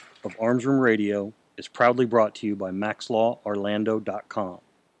segment of Arms Room Radio is proudly brought to you by MaxLawOrlando.com.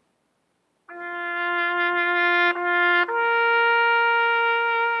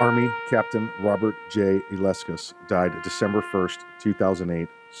 Army Captain Robert J. Ilescas died December 1st, 2008,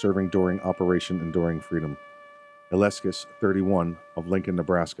 serving during Operation Enduring Freedom. Ilescas, 31, of Lincoln,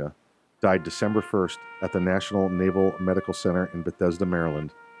 Nebraska, died December 1st at the National Naval Medical Center in Bethesda,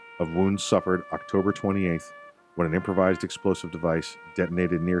 Maryland, of wounds suffered October 28th when an improvised explosive device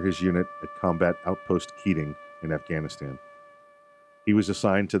detonated near his unit at Combat Outpost Keating in Afghanistan. He was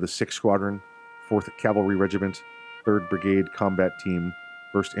assigned to the 6th Squadron, 4th Cavalry Regiment, 3rd Brigade Combat Team,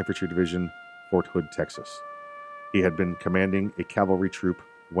 1st Infantry Division, Fort Hood, Texas. He had been commanding a cavalry troop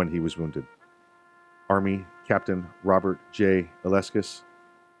when he was wounded. Army Captain Robert J. Ilescas,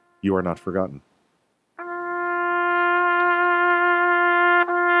 you are not forgotten.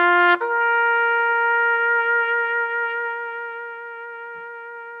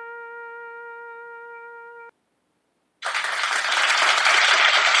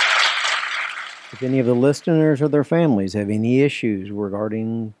 If any of the listeners or their families have any issues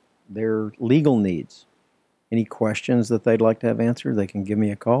regarding their legal needs, any questions that they'd like to have answered, they can give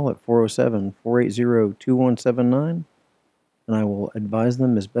me a call at 407-480-2179, and I will advise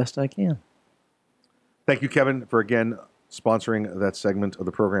them as best I can. Thank you, Kevin, for again sponsoring that segment of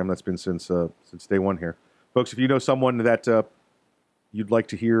the program. That's been since day one here. Folks, if you know someone that you'd like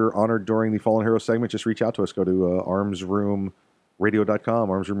to hear honored during the Fallen Hero segment, just reach out to us. Go to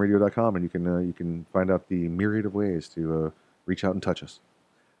armsroomradio.com, and you can find out the myriad of ways to reach out and touch us.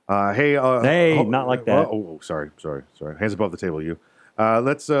 Hey, not like that. Sorry. Hands above the table, you.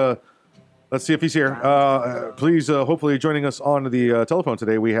 Let's see if he's here. Please, hopefully joining us on the telephone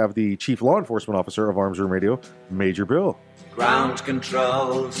today, we have the Chief Law Enforcement Officer of Arms Room Radio, Major Bill. Ground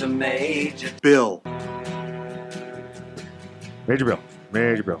control to Major Bill. Major Bill.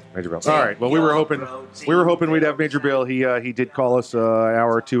 All right. Well, we were hoping we'd have Major Bill. He did call us an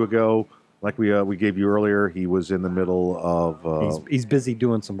hour or two ago, like we gave you earlier. He was in the middle of. He's busy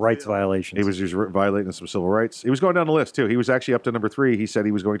doing some rights violations. He was just violating some civil rights. He was going down the list too. He was actually up to number 3. He said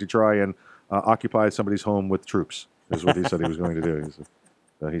he was going to try and occupy somebody's home with troops. Is what he said he was going to do.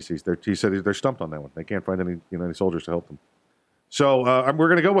 He said they're stumped on that one. They can't find any soldiers to help them. So we're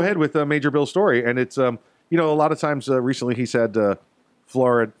going to go ahead with Major Bill's story, and it's a lot of times recently he said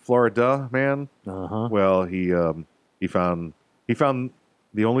Florida man. Uh-huh. Well, he found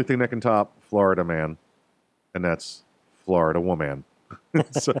the only thing that can top Florida man, and that's Florida woman.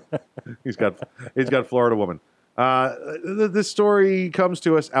 So he's got Florida woman. This story comes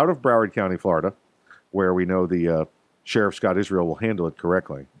to us out of Broward County, Florida, where we know the Sheriff Scott Israel will handle it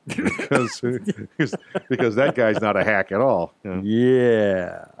correctly because that guy's not a hack at all.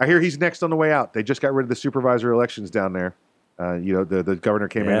 Yeah. I hear he's next on the way out. They just got rid of the supervisor elections down there. The governor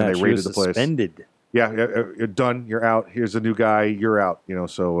came in and they raided the place. Suspended. Yeah, you're done. You're out. Here's a new guy. You're out.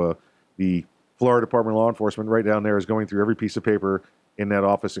 So the Florida Department of Law Enforcement right down there is going through every piece of paper in that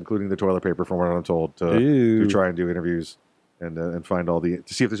office, including the toilet paper, from what I'm told, to try and do interviews and find to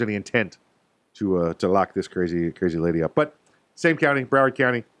see if there's any intent to lock this crazy lady up. But same county, Broward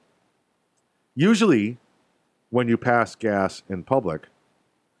County. Usually, when you pass gas in public,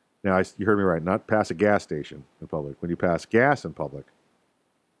 now you heard me right, not pass a gas station in public. When you pass gas in public,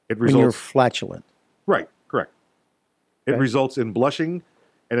 it results. When you're flatulent. Right, correct. It Okay. results in blushing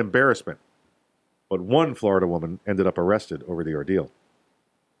and embarrassment. But one Florida woman ended up arrested over the ordeal.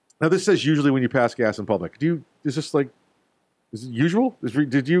 Now, this says usually when you pass gas in public. Is it usual?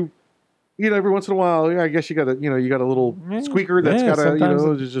 Did you every once in a while, I guess you got a little squeaker that's got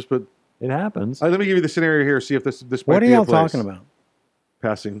but it happens. Let me give you the scenario here, see if this might What are be a y'all place. talking about?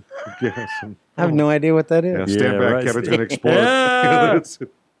 Passing gas. I have no idea what that is. Yeah, stand back, right. Kevin's going to explode.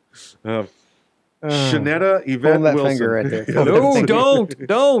 Shanetta Yvette Hold that Wilson. finger right there. No,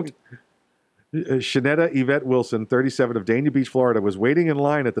 don't. Shanetta Yvette Wilson, 37, of Dania Beach, Florida, was waiting in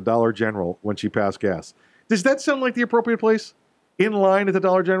line at the Dollar General when she passed gas. Does that sound like the appropriate place? In line at the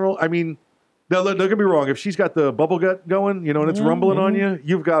Dollar General? I mean, now, don't get me wrong. If she's got the bubble gut going, and it's rumbling on you,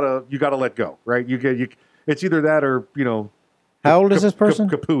 you've got to let go, right? It's either that or How old is this person?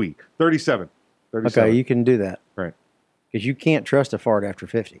 Kapui, 37. Okay, you can do that. Right. Because you can't trust a fart after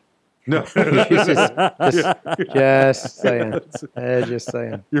 50. No. just saying. Just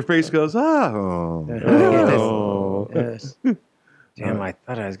saying. Your face goes, Yes. Damn, I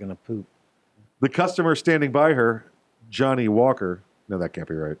thought I was going to poop. The customer standing by her, Johnny Walker. No, that can't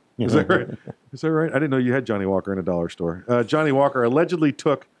be right. Is that right? Is that right? I didn't know you had Johnny Walker in a dollar store. Johnny Walker allegedly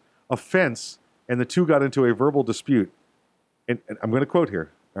took offense, and the two got into a verbal dispute. And I'm going to quote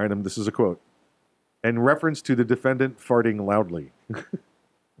here. All right, this is a quote. In reference to the defendant farting loudly.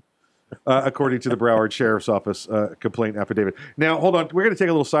 According to the Broward Sheriff's Office complaint affidavit. Now, hold on. We're going to take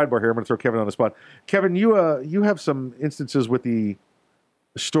a little sidebar here. I'm going to throw Kevin on the spot. Kevin, you have some instances with the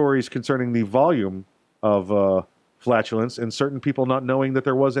stories concerning the volume of flatulence and certain people not knowing that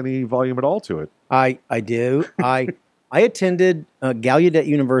there was any volume at all to it. I do. I attended Gallaudet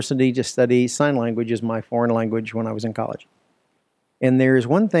University to study sign language as my foreign language when I was in college. And there's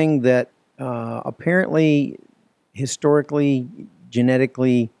one thing that apparently, historically,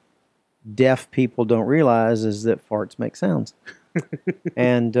 genetically, deaf people don't realize is that farts make sounds.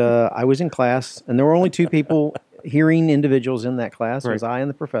 And I was in class, and there were only two people, hearing individuals in that class. It was I and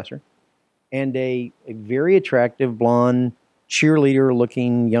the professor. And a very attractive, blonde,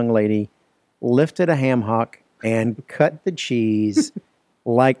 cheerleader-looking young lady lifted a ham hock and cut the cheese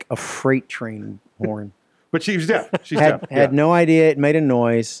like a freight train horn. But she was deaf. Had no idea it made a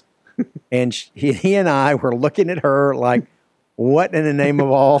noise. And he and I were looking at her like, what in the name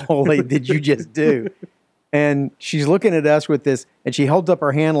of all holy did you just do? And she's looking at us with this, and she holds up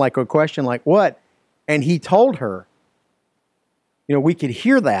her hand like a question, like, what? And he told her, we could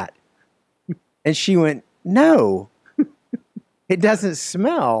hear that. And she went, no, it doesn't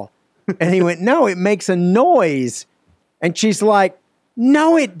smell. And he went, no, it makes a noise. And she's like,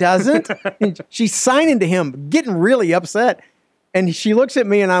 No, it doesn't. And she's signing to him, getting really upset. And she looks at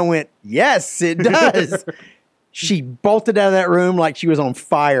me and I went, yes, it does. She bolted out of that room like she was on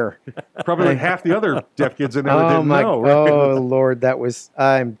fire. Probably like half the other deaf kids in there that didn't know. Right? Oh, Lord, that was,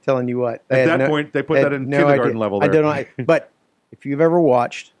 I'm telling you what. At that point, they put that in kindergarten level there. I don't know. But if you've ever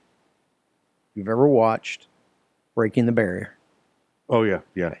watched Breaking the Barrier. Oh, yeah.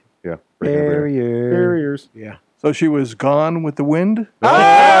 Barriers. Yeah. So she was gone with the wind?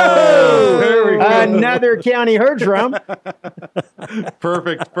 Oh! There we go. Another county heard from.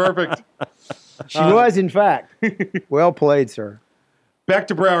 Perfect. She was, in fact. Well played, sir. Back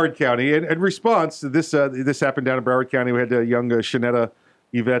to Broward County. In response to this, this happened down in Broward County. We had young Shanetta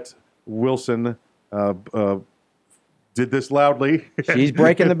Yvette Wilson did this loudly. She's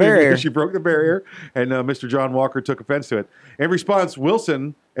breaking the barrier. She broke the barrier, and Mr. John Walker took offense to it. In response,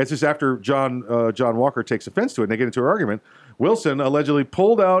 Wilson, it's just after John Walker takes offense to it, and they get into an argument, Wilson allegedly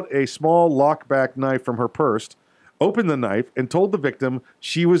pulled out a small lockback knife from her purse, opened the knife, and told the victim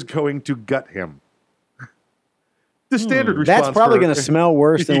she was going to gut him. The standard response. That's probably going to smell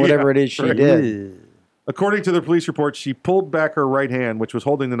worse than whatever it is she did. According to the police report, she pulled back her right hand, which was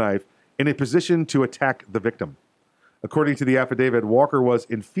holding the knife, in a position to attack the victim. According to the affidavit, Walker was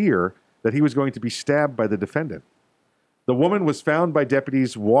in fear that he was going to be stabbed by the defendant. The woman was found by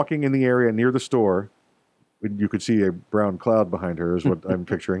deputies walking in the area near the store. You could see a brown cloud behind her, is what I'm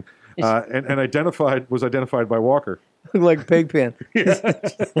picturing, and was identified by Walker. Like Pigpen.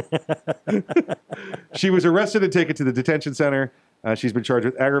 She was arrested and taken to the detention center. She's been charged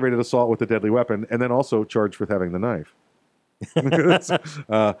with aggravated assault with a deadly weapon, and then also charged with having the knife.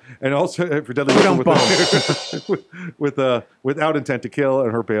 And also for deadly weapon without intent to kill,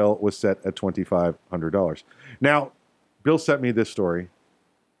 and her bail was set at $2,500. Now, Bill sent me this story,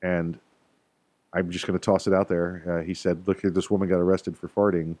 and I'm just going to toss it out there. He said, "Look, this woman got arrested for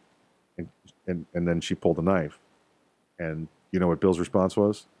farting, and then she pulled a knife." And you know what Bill's response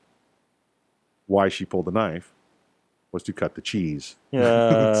was? Why she pulled the knife was to cut the cheese.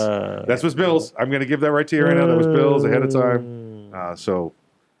 That's what's Bill's. I'm going to give that right to you right now. That was Bill's ahead of time. So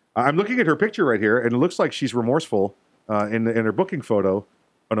I'm looking at her picture right here, and it looks like she's remorseful in her booking photo.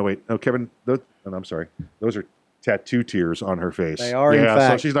 Oh, no, wait. No, Kevin. I'm sorry. Those are tattoo tears on her face. They are, in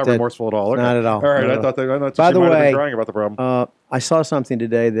fact. So she's not remorseful at all. Okay. Not at all. All right. I thought she By the might have way, been crying about the problem. I saw something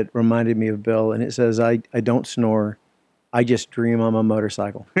today that reminded me of Bill, and it says, I don't snore. I just dream on my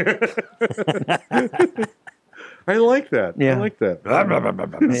motorcycle. I like that. Yeah. I like that.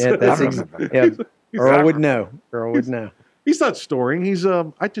 Earl would know. Earl would know. He's not snoring. He's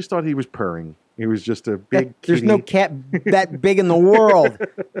I just thought he was purring. He was just a big There's kitty. no cat that big in the world.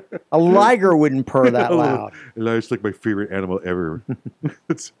 A liger wouldn't purr that loud. It's like my favorite animal ever.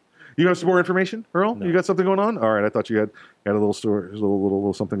 You have some more information, Earl? No. You got something going on? All right, I thought you had a little story, a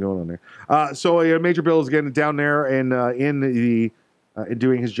little something going on there. So Major Bill is getting down there and in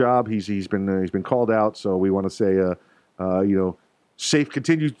doing his job. He's been called out. So we want to say, safe.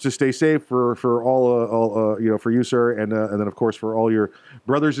 Continue to stay safe for all for you, sir, and then of course for all your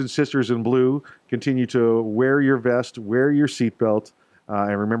brothers and sisters in blue. Continue to wear your vest, wear your seatbelt,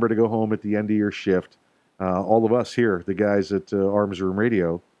 and remember to go home at the end of your shift. All of us here, the guys at Arms Room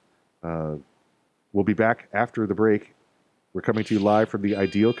Radio. We'll be back after the break. We're coming to you live from the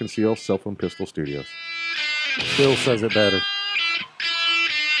Ideal Conceal Cell Phone Pistol Studios. Bill says it better.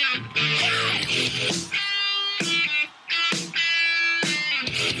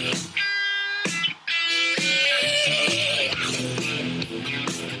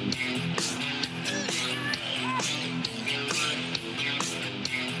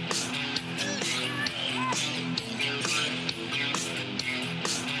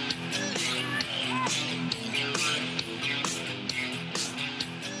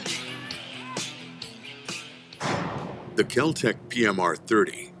 The Kel-Tec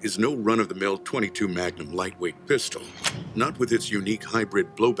PMR-30 is no run-of-the-mill .22 Magnum lightweight pistol, not with its unique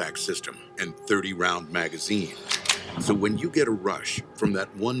hybrid blowback system and 30-round magazine. So when you get a rush from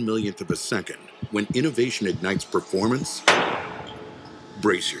that 1/1,000,000th of a second, when innovation ignites performance,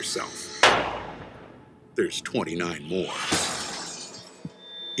 brace yourself. There's 29 more.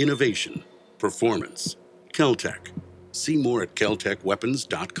 Innovation, performance, Kel-Tec. See more at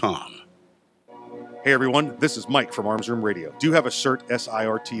keltecweapons.com. Hey everyone, this is Mike from Arms Room Radio. Do you have a CERT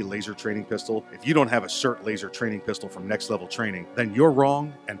SIRT laser training pistol? If you don't have a CERT laser training pistol from Next Level Training, then you're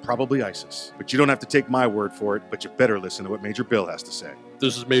wrong and probably ISIS. But you don't have to take my word for it, but you better listen to what Major Bill has to say.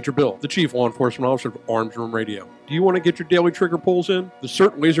 This is Major Bill, the Chief Law Enforcement Officer of Arms Room Radio. Do you want to get your daily trigger pulls in? The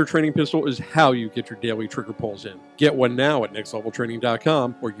CERT laser training pistol is how you get your daily trigger pulls in. Get one now at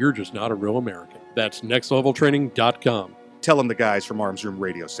nextleveltraining.com, or you're just not a real American. That's nextleveltraining.com. tell them the guys from Arms Room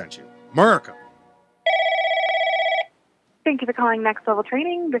Radio sent you. America. Thank you for calling Next Level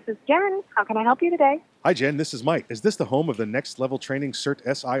Training. This is Jen. How can I help you today? Hi, Jen. This is Mike. Is this the home of the Next Level Training CERT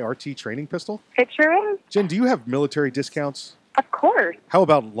SIRT training pistol? It sure is. Jen, do you have military discounts? Of course. How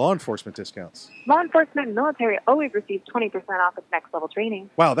about law enforcement discounts? Law enforcement and military always receive 20% off of Next Level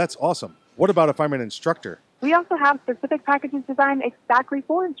Training. Wow, that's awesome. What about if I'm an instructor? We also have specific packages designed exactly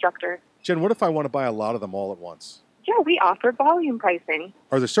for instructors. Jen, what if I want to buy a lot of them all at once? Yeah, we offer volume pricing.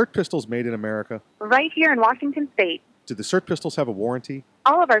 Are the CERT pistols made in America? Right here in Washington State. Do the CERT pistols have a warranty?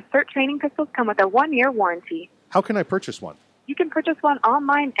 All of our CERT training pistols come with a 1-year warranty. How can I purchase one? You can purchase one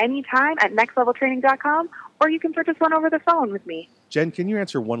online anytime at nextleveltraining.com, or you can purchase one over the phone with me. Jen, can you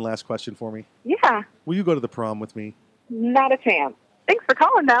answer one last question for me? Yeah, Will you go to the prom with me? not a chance. Thanks for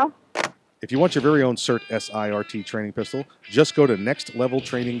calling, though. If you want your very own CERT SIRT training pistol, just go to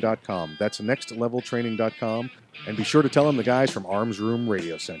nextleveltraining.com. That's nextleveltraining.com. And be sure to tell them the guys from Arms Room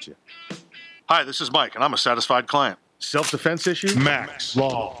Radio sent you. Hi, this is Mike, and I'm a satisfied client. Self-defense issue? Max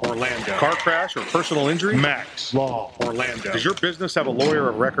Law Orlando. Car crash or personal injury? Max Law Orlando. Does your business have a lawyer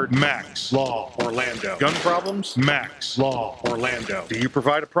of record? Max Law Orlando. Gun problems? Max Law Orlando. Do you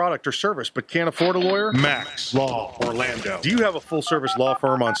provide a product or service but can't afford a lawyer? Max Law Orlando. Do you have a full-service law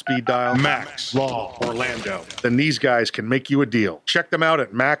firm on speed dial? Max Law Orlando. Then these guys can make you a deal. Check them out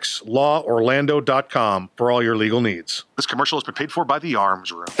at maxlaworlando.com for all your legal needs. This commercial has been paid for by the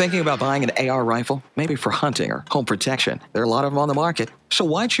Arms Room. Thinking about buying an AR rifle? Maybe for hunting or home protection. There are a lot of them on the market. So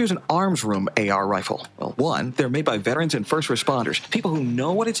why choose an Arms Room AR rifle? Well, one, they're made by veterans and first responders, people who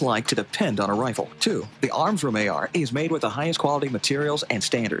know what it's like to depend on a rifle. Two, the Arms Room AR is made with the highest quality materials and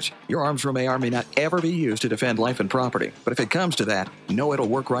standards. Your Arms Room AR may not ever be used to defend life and property, but if it comes to that, know it'll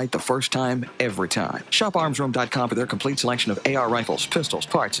work right the first time, every time. Shop armsroom.com for their complete selection of AR rifles, pistols,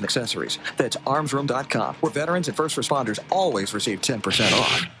 parts, and accessories. That's armsroom.com, where veterans and first responders always receive 10%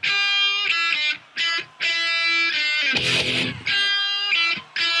 off.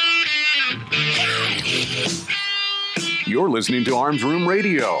 You're listening to Arms Room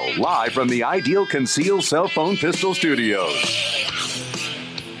Radio, live from the Ideal Conceal Cell Phone Pistol Studios.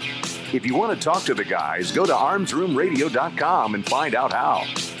 If you want to talk to the guys, go to armsroomradio.com and find out how.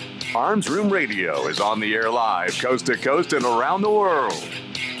 Arms Room Radio is on the air live, coast to coast and around the world.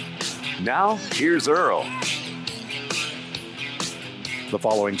 Now, here's Earl. The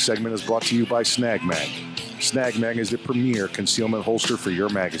following segment is brought to you by Snag Mag. Snag Mag is the premier concealment holster for your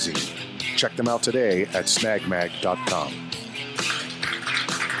magazine. Check them out today at snagmag.com.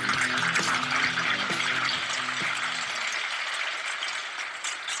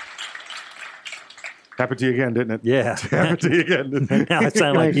 Happened to you again, didn't it? Yeah. Happened to you again, didn't it? Now I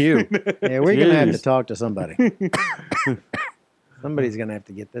sound like you. Yeah, we're going to have to Jeez. talk to somebody. Somebody's going to have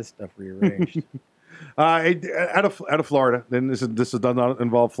to get this stuff rearranged. Out of Florida. Then this does not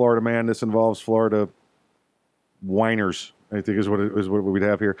involve Florida man. This involves Florida whiners, I think is what we'd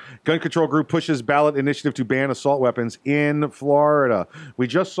have here. Gun Control Group pushes ballot initiative to ban assault weapons in Florida. We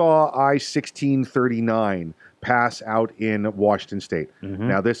just saw I-1639 pass out in Washington State. Mm-hmm.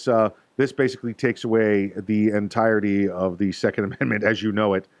 Now this basically takes away the entirety of the Second Amendment as you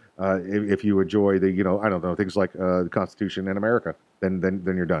know it. If you enjoy the I don't know, things like the Constitution and America, then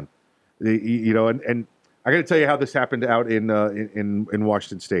you're done. And I got to tell you how this happened out in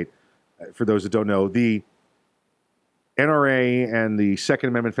Washington State. For those that don't know, the NRA and the Second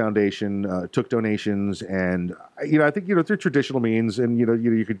Amendment Foundation took donations, and I think through traditional means, and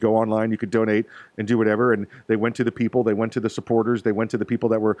you could go online, you could donate and do whatever, and they went to the people, they went to the supporters, they went to the people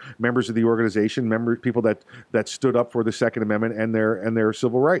that were members of the organization, people that stood up for the Second Amendment and their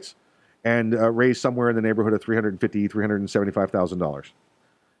civil rights, and raised somewhere in the neighborhood of $375,000.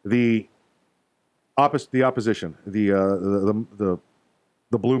 The opposition, the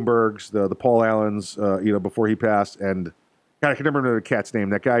Bloombergs, the Paul Allens, before he passed, and God, I can never remember the cat's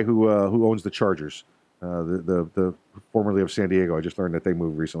name. That guy who owns the Chargers, the formerly of San Diego. I just learned that they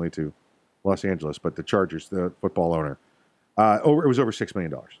moved recently to Los Angeles, but the Chargers, the football owner, it was over $6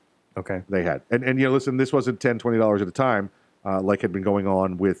 million. Okay, they had, and listen, this wasn't $10, $20 at a time, like had been going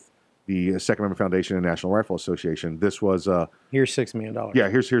on with the Second Amendment Foundation and National Rifle Association. This was here's $6 million. Yeah,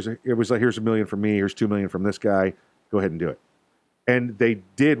 here's $1 million from me. Here's $2 million from this guy. Go ahead and do it. And they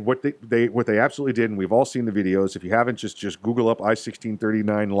did what they absolutely did, and we've all seen the videos. If you haven't, just Google up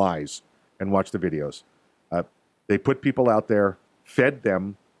I-1639 lies and watch the videos. They put people out there, fed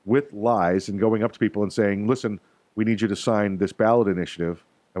them with lies, and going up to people and saying, "Listen, we need you to sign this ballot initiative,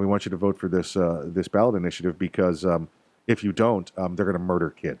 and we want you to vote for this ballot initiative because if you don't, they're going to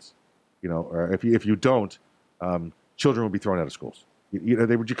murder kids. Or if you don't, children will be thrown out of schools."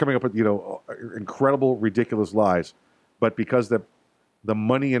 They were just coming up with incredible, ridiculous lies but because the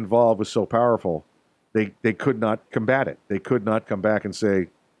money involved was so powerful, they could not combat it. They could not come back and say,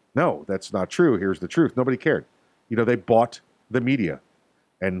 no, that's not true. Here's the truth. Nobody cared. They bought the media.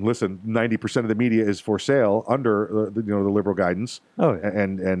 And listen, 90% of the media is for sale under the liberal guidance. Oh, yeah.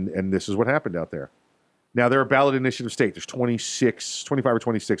 And this is what happened out there. Now, there are ballot initiative states. There's 25 or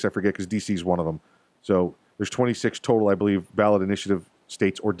 26, I forget, because D.C. is one of them. So there's 26 total, I believe, ballot initiative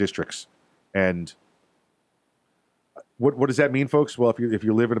states or districts. And what does that mean, folks? Well, if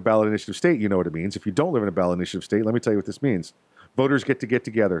you live in a ballot initiative state, you know what it means. If you don't live in a ballot initiative state, let me tell you what this means. Voters get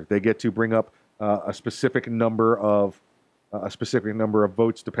together. They get to bring up a specific number of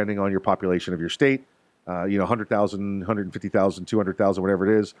votes depending on your population of your state. 100,000, 150,000, 200,000,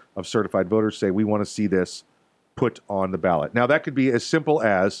 whatever it is, of certified voters say, we want to see this put on the ballot. Now, that could be as simple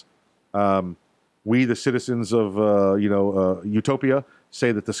as we, the citizens of Utopia,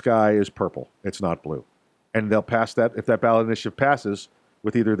 say that the sky is purple. It's not blue. And they'll pass that. If that ballot initiative passes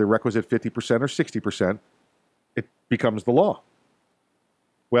with either the requisite 50% or 60%, it becomes the law.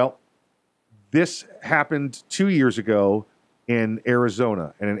 Well, this happened 2 years ago in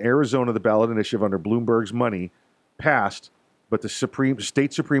Arizona. And in Arizona, the ballot initiative under Bloomberg's money passed, but the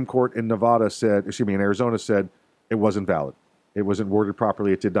state Supreme Court in Arizona said it wasn't valid. It wasn't worded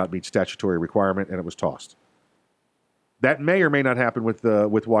properly. It did not meet statutory requirement, and it was tossed. That may or may not happen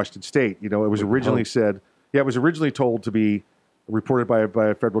with Washington State. It was originally it was originally told to be reported by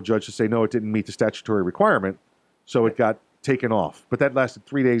a federal judge to say, no, it didn't meet the statutory requirement, so it got taken off. But that lasted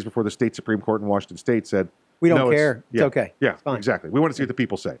 3 days before the state Supreme Court in Washington State said, we don't care. It's okay. Yeah, it's fine. Exactly. We want to see what the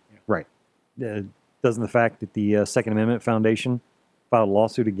people say. Yeah. Right. Doesn't the fact that the Second Amendment Foundation filed a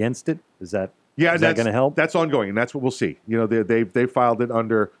lawsuit against it, is that going to help? That's ongoing, and that's what we'll see. They filed it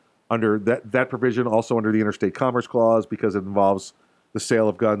under that provision, also under the Interstate Commerce Clause, because it involves the sale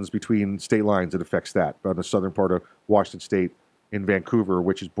of guns between state lines. It affects that on the southern part of Washington State in Vancouver,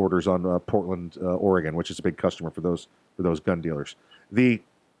 which is borders on Portland, Oregon, which is a big customer for those gun dealers.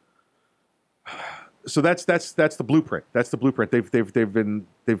 So that's the blueprint. That's the blueprint.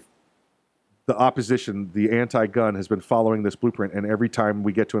 The opposition, the anti-gun, has been following this blueprint, and every time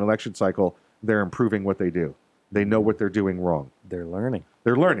we get to an election cycle, they're improving what they do. They know what they're doing wrong. They're learning.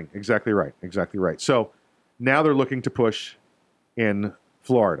 They're learning. Exactly right. Exactly right. So now they're looking to push in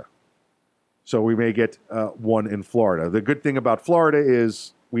Florida. So we may get one in Florida. The good thing about Florida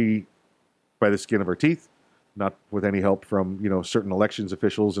is we, by the skin of our teeth, not with any help from certain elections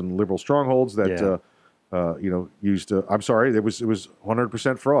officials and liberal strongholds that used. I'm sorry, it was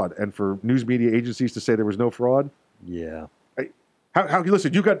 100% fraud, and for news media agencies to say there was no fraud. Yeah. How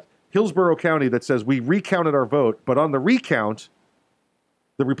listen? You got Hillsborough County that says we recounted our vote, but on the recount,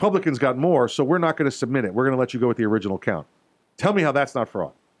 the Republicans got more, so we're not going to submit it. We're going to let you go with the original count. Tell me how that's not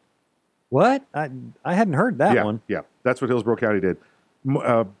fraud. What? I hadn't heard that one. Yeah, that's what Hillsborough County did.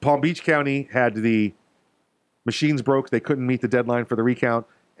 Palm Beach County had the machines broke. They couldn't meet the deadline for the recount.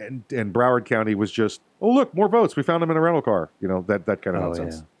 And Broward County was just, oh, look, more votes. We found them in a rental car. That kind of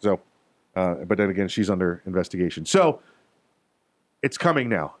nonsense. Yeah. So, but then again, she's under investigation. So it's coming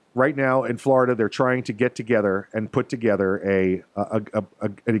now. Right now in Florida, they're trying to get together and put together an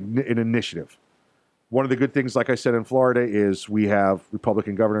initiative. One of the good things, like I said, in Florida is we have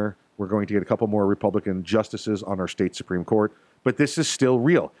Republican governor. We're going to get a couple more Republican justices on our state Supreme Court. But this is still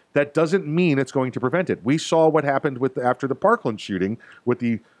real. That doesn't mean it's going to prevent it. We saw what happened after the Parkland shooting with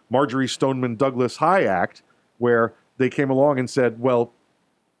the Marjorie Stoneman Douglas High Act, where they came along and said, well,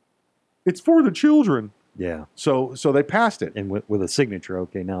 it's for the children. Yeah. So they passed it. And with a signature,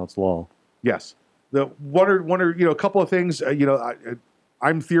 okay, now it's law. Yes. One are a couple of things.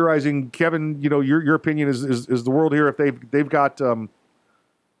 I'm theorizing, Kevin. Your opinion is the world here. If they've got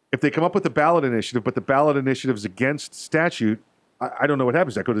if they come up with a ballot initiative, but the ballot initiative is against statute, I don't know what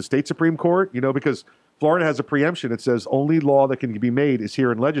happens. Does that go to the state Supreme Court? Because Florida has a preemption. It says only law that can be made is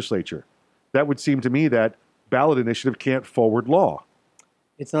here in legislature. That would seem to me that ballot initiative can't forward law.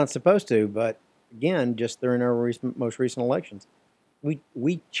 It's not supposed to, but again, just during our most recent elections,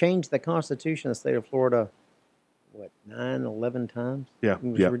 we changed the Constitution of the state of Florida, 9, 11 times? Yeah, it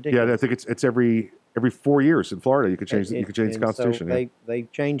was ridiculous. Yeah. I think it's every 4 years in Florida you could change the Constitution. So they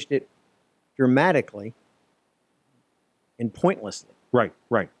changed it dramatically and pointlessly. Right.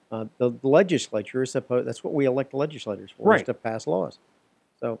 The legislature is supposed. That's what we elect legislators for, is to pass laws.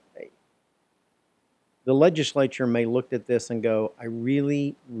 So the legislature may look at this and go, I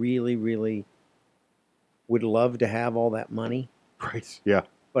really, really, really would love to have all that money. Right. Yeah.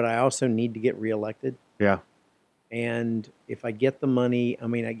 But I also need to get reelected. Yeah. And if I get the money,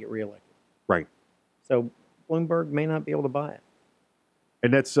 I get reelected. Right. So Bloomberg may not be able to buy it.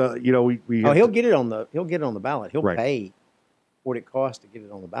 And that's we he'll get it on the ballot. He'll Right. pay what it costs to get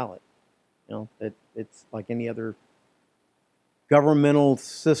it on the ballot. It's like any other governmental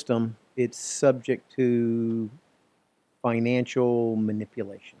system. It's subject to financial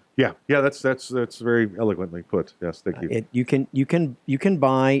manipulation. Yeah, that's very eloquently put. Yes, thank you. You can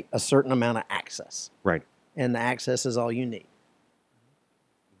buy a certain amount of access, Right. and the access is all you need.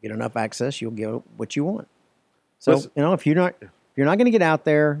 You get enough access, you'll get what you want. So Listen- if you're not going to get out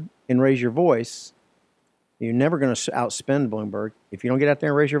there and raise your voice, you're never going to outspend Bloomberg. If you don't get out there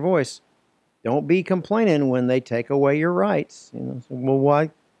and raise your voice, don't be complaining when they take away your rights. Well, why?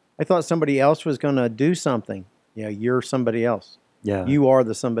 I thought somebody else was going to do something. Yeah, you're somebody else. Yeah. You are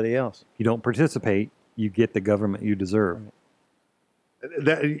the somebody else. If you don't participate, you get the government you deserve.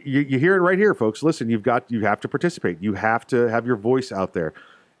 That, you hear it right here, folks. Listen, you have to participate. You have to have your voice out there.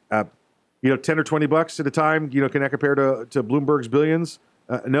 $10 or $20 at a time, can that compare to Bloomberg's billions?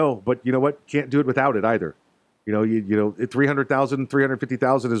 No, but you know what? Can't do it without it either. 300,000,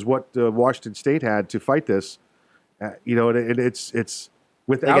 350,000 is what Washington State had to fight this. It's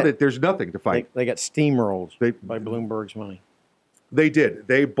without it, there's nothing to fight. They got steamrolled by Bloomberg's money. They did.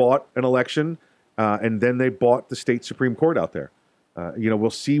 They bought an election, and then they bought the state Supreme Court out there. We'll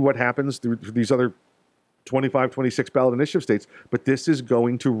see what happens through these other 25, 26 ballot initiative states, but this is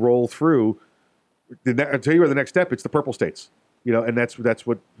going to roll through. I'll tell you where the next step, it's the purple states. And that's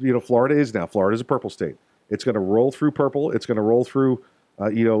what Florida is now. Florida is a purple state. It's going to roll through purple. It's going to roll through,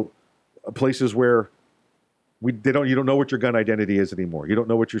 places where you don't know what your gun identity is anymore. You don't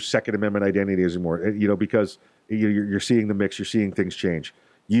know what your Second Amendment identity is anymore. Because you're seeing the mix. You're seeing things change.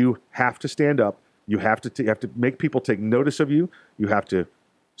 You have to stand up. You have to make people take notice of you. You have to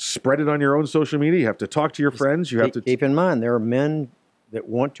spread it on your own social media. You have to talk to your friends. You have to keep in mind there are men that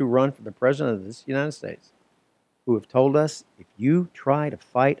want to run for the president of this United States who have told us, if you try to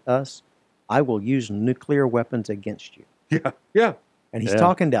fight us, I will use nuclear weapons against you. Yeah. And he's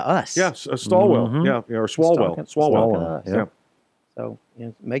talking to us. Yeah, Stalwell. Mm-hmm. Or Swalwell. Swalwell. Yeah. So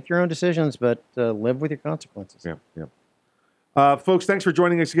make your own decisions, but live with your consequences. Yeah. Folks, thanks for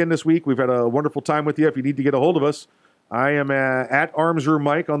joining us again this week. We've had a wonderful time with you. If you need to get a hold of us, I am at Arms Room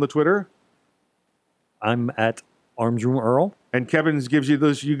Mike on the Twitter. I'm at Arms Room Earl. And Kevin's gives you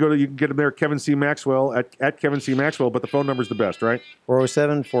those. You can get him there, Kevin C. Maxwell at Kevin C. Maxwell. But the phone number's the best, right?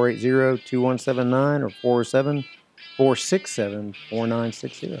 407-480-2179 or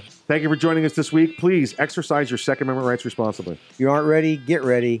 407-467-4960. Thank you for joining us this week. Please exercise your Second Amendment rights responsibly. If you aren't ready, get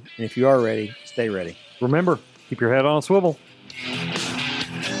ready. And if you are ready, stay ready. Remember, keep your head on a swivel.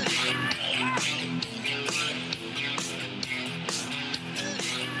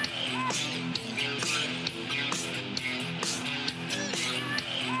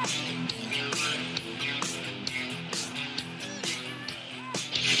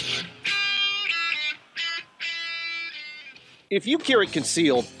 If you carry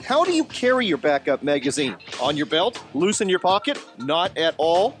concealed, how do you carry your backup magazine? On your belt? Loose in your pocket? Not at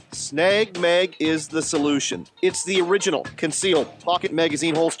all? Snag Mag is the solution. It's the original concealed pocket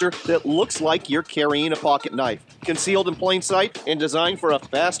magazine holster that looks like you're carrying a pocket knife. Concealed in plain sight and designed for a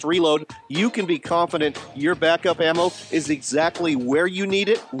fast reload, you can be confident your backup ammo is exactly where you need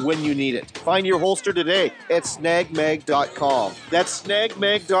it when you need it. Find your holster today at snagmag.com. That's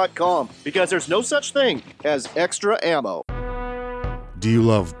snagmag.com, because there's no such thing as extra ammo. Do you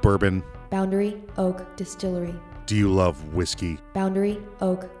love bourbon? Boundary Oak Distillery. Do you love whiskey? Boundary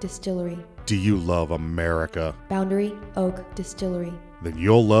Oak Distillery. Do you love America? Boundary Oak Distillery. Then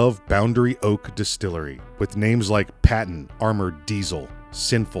you'll love Boundary Oak Distillery. With names like Patton Armored Diesel,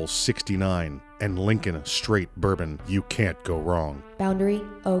 Sinful 69, and Lincoln Straight Bourbon, you can't go wrong. Boundary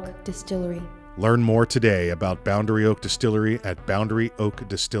Oak Distillery. Learn more today about Boundary Oak Distillery at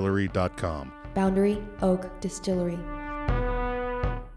boundaryoakdistillery.com. Boundary Oak Distillery.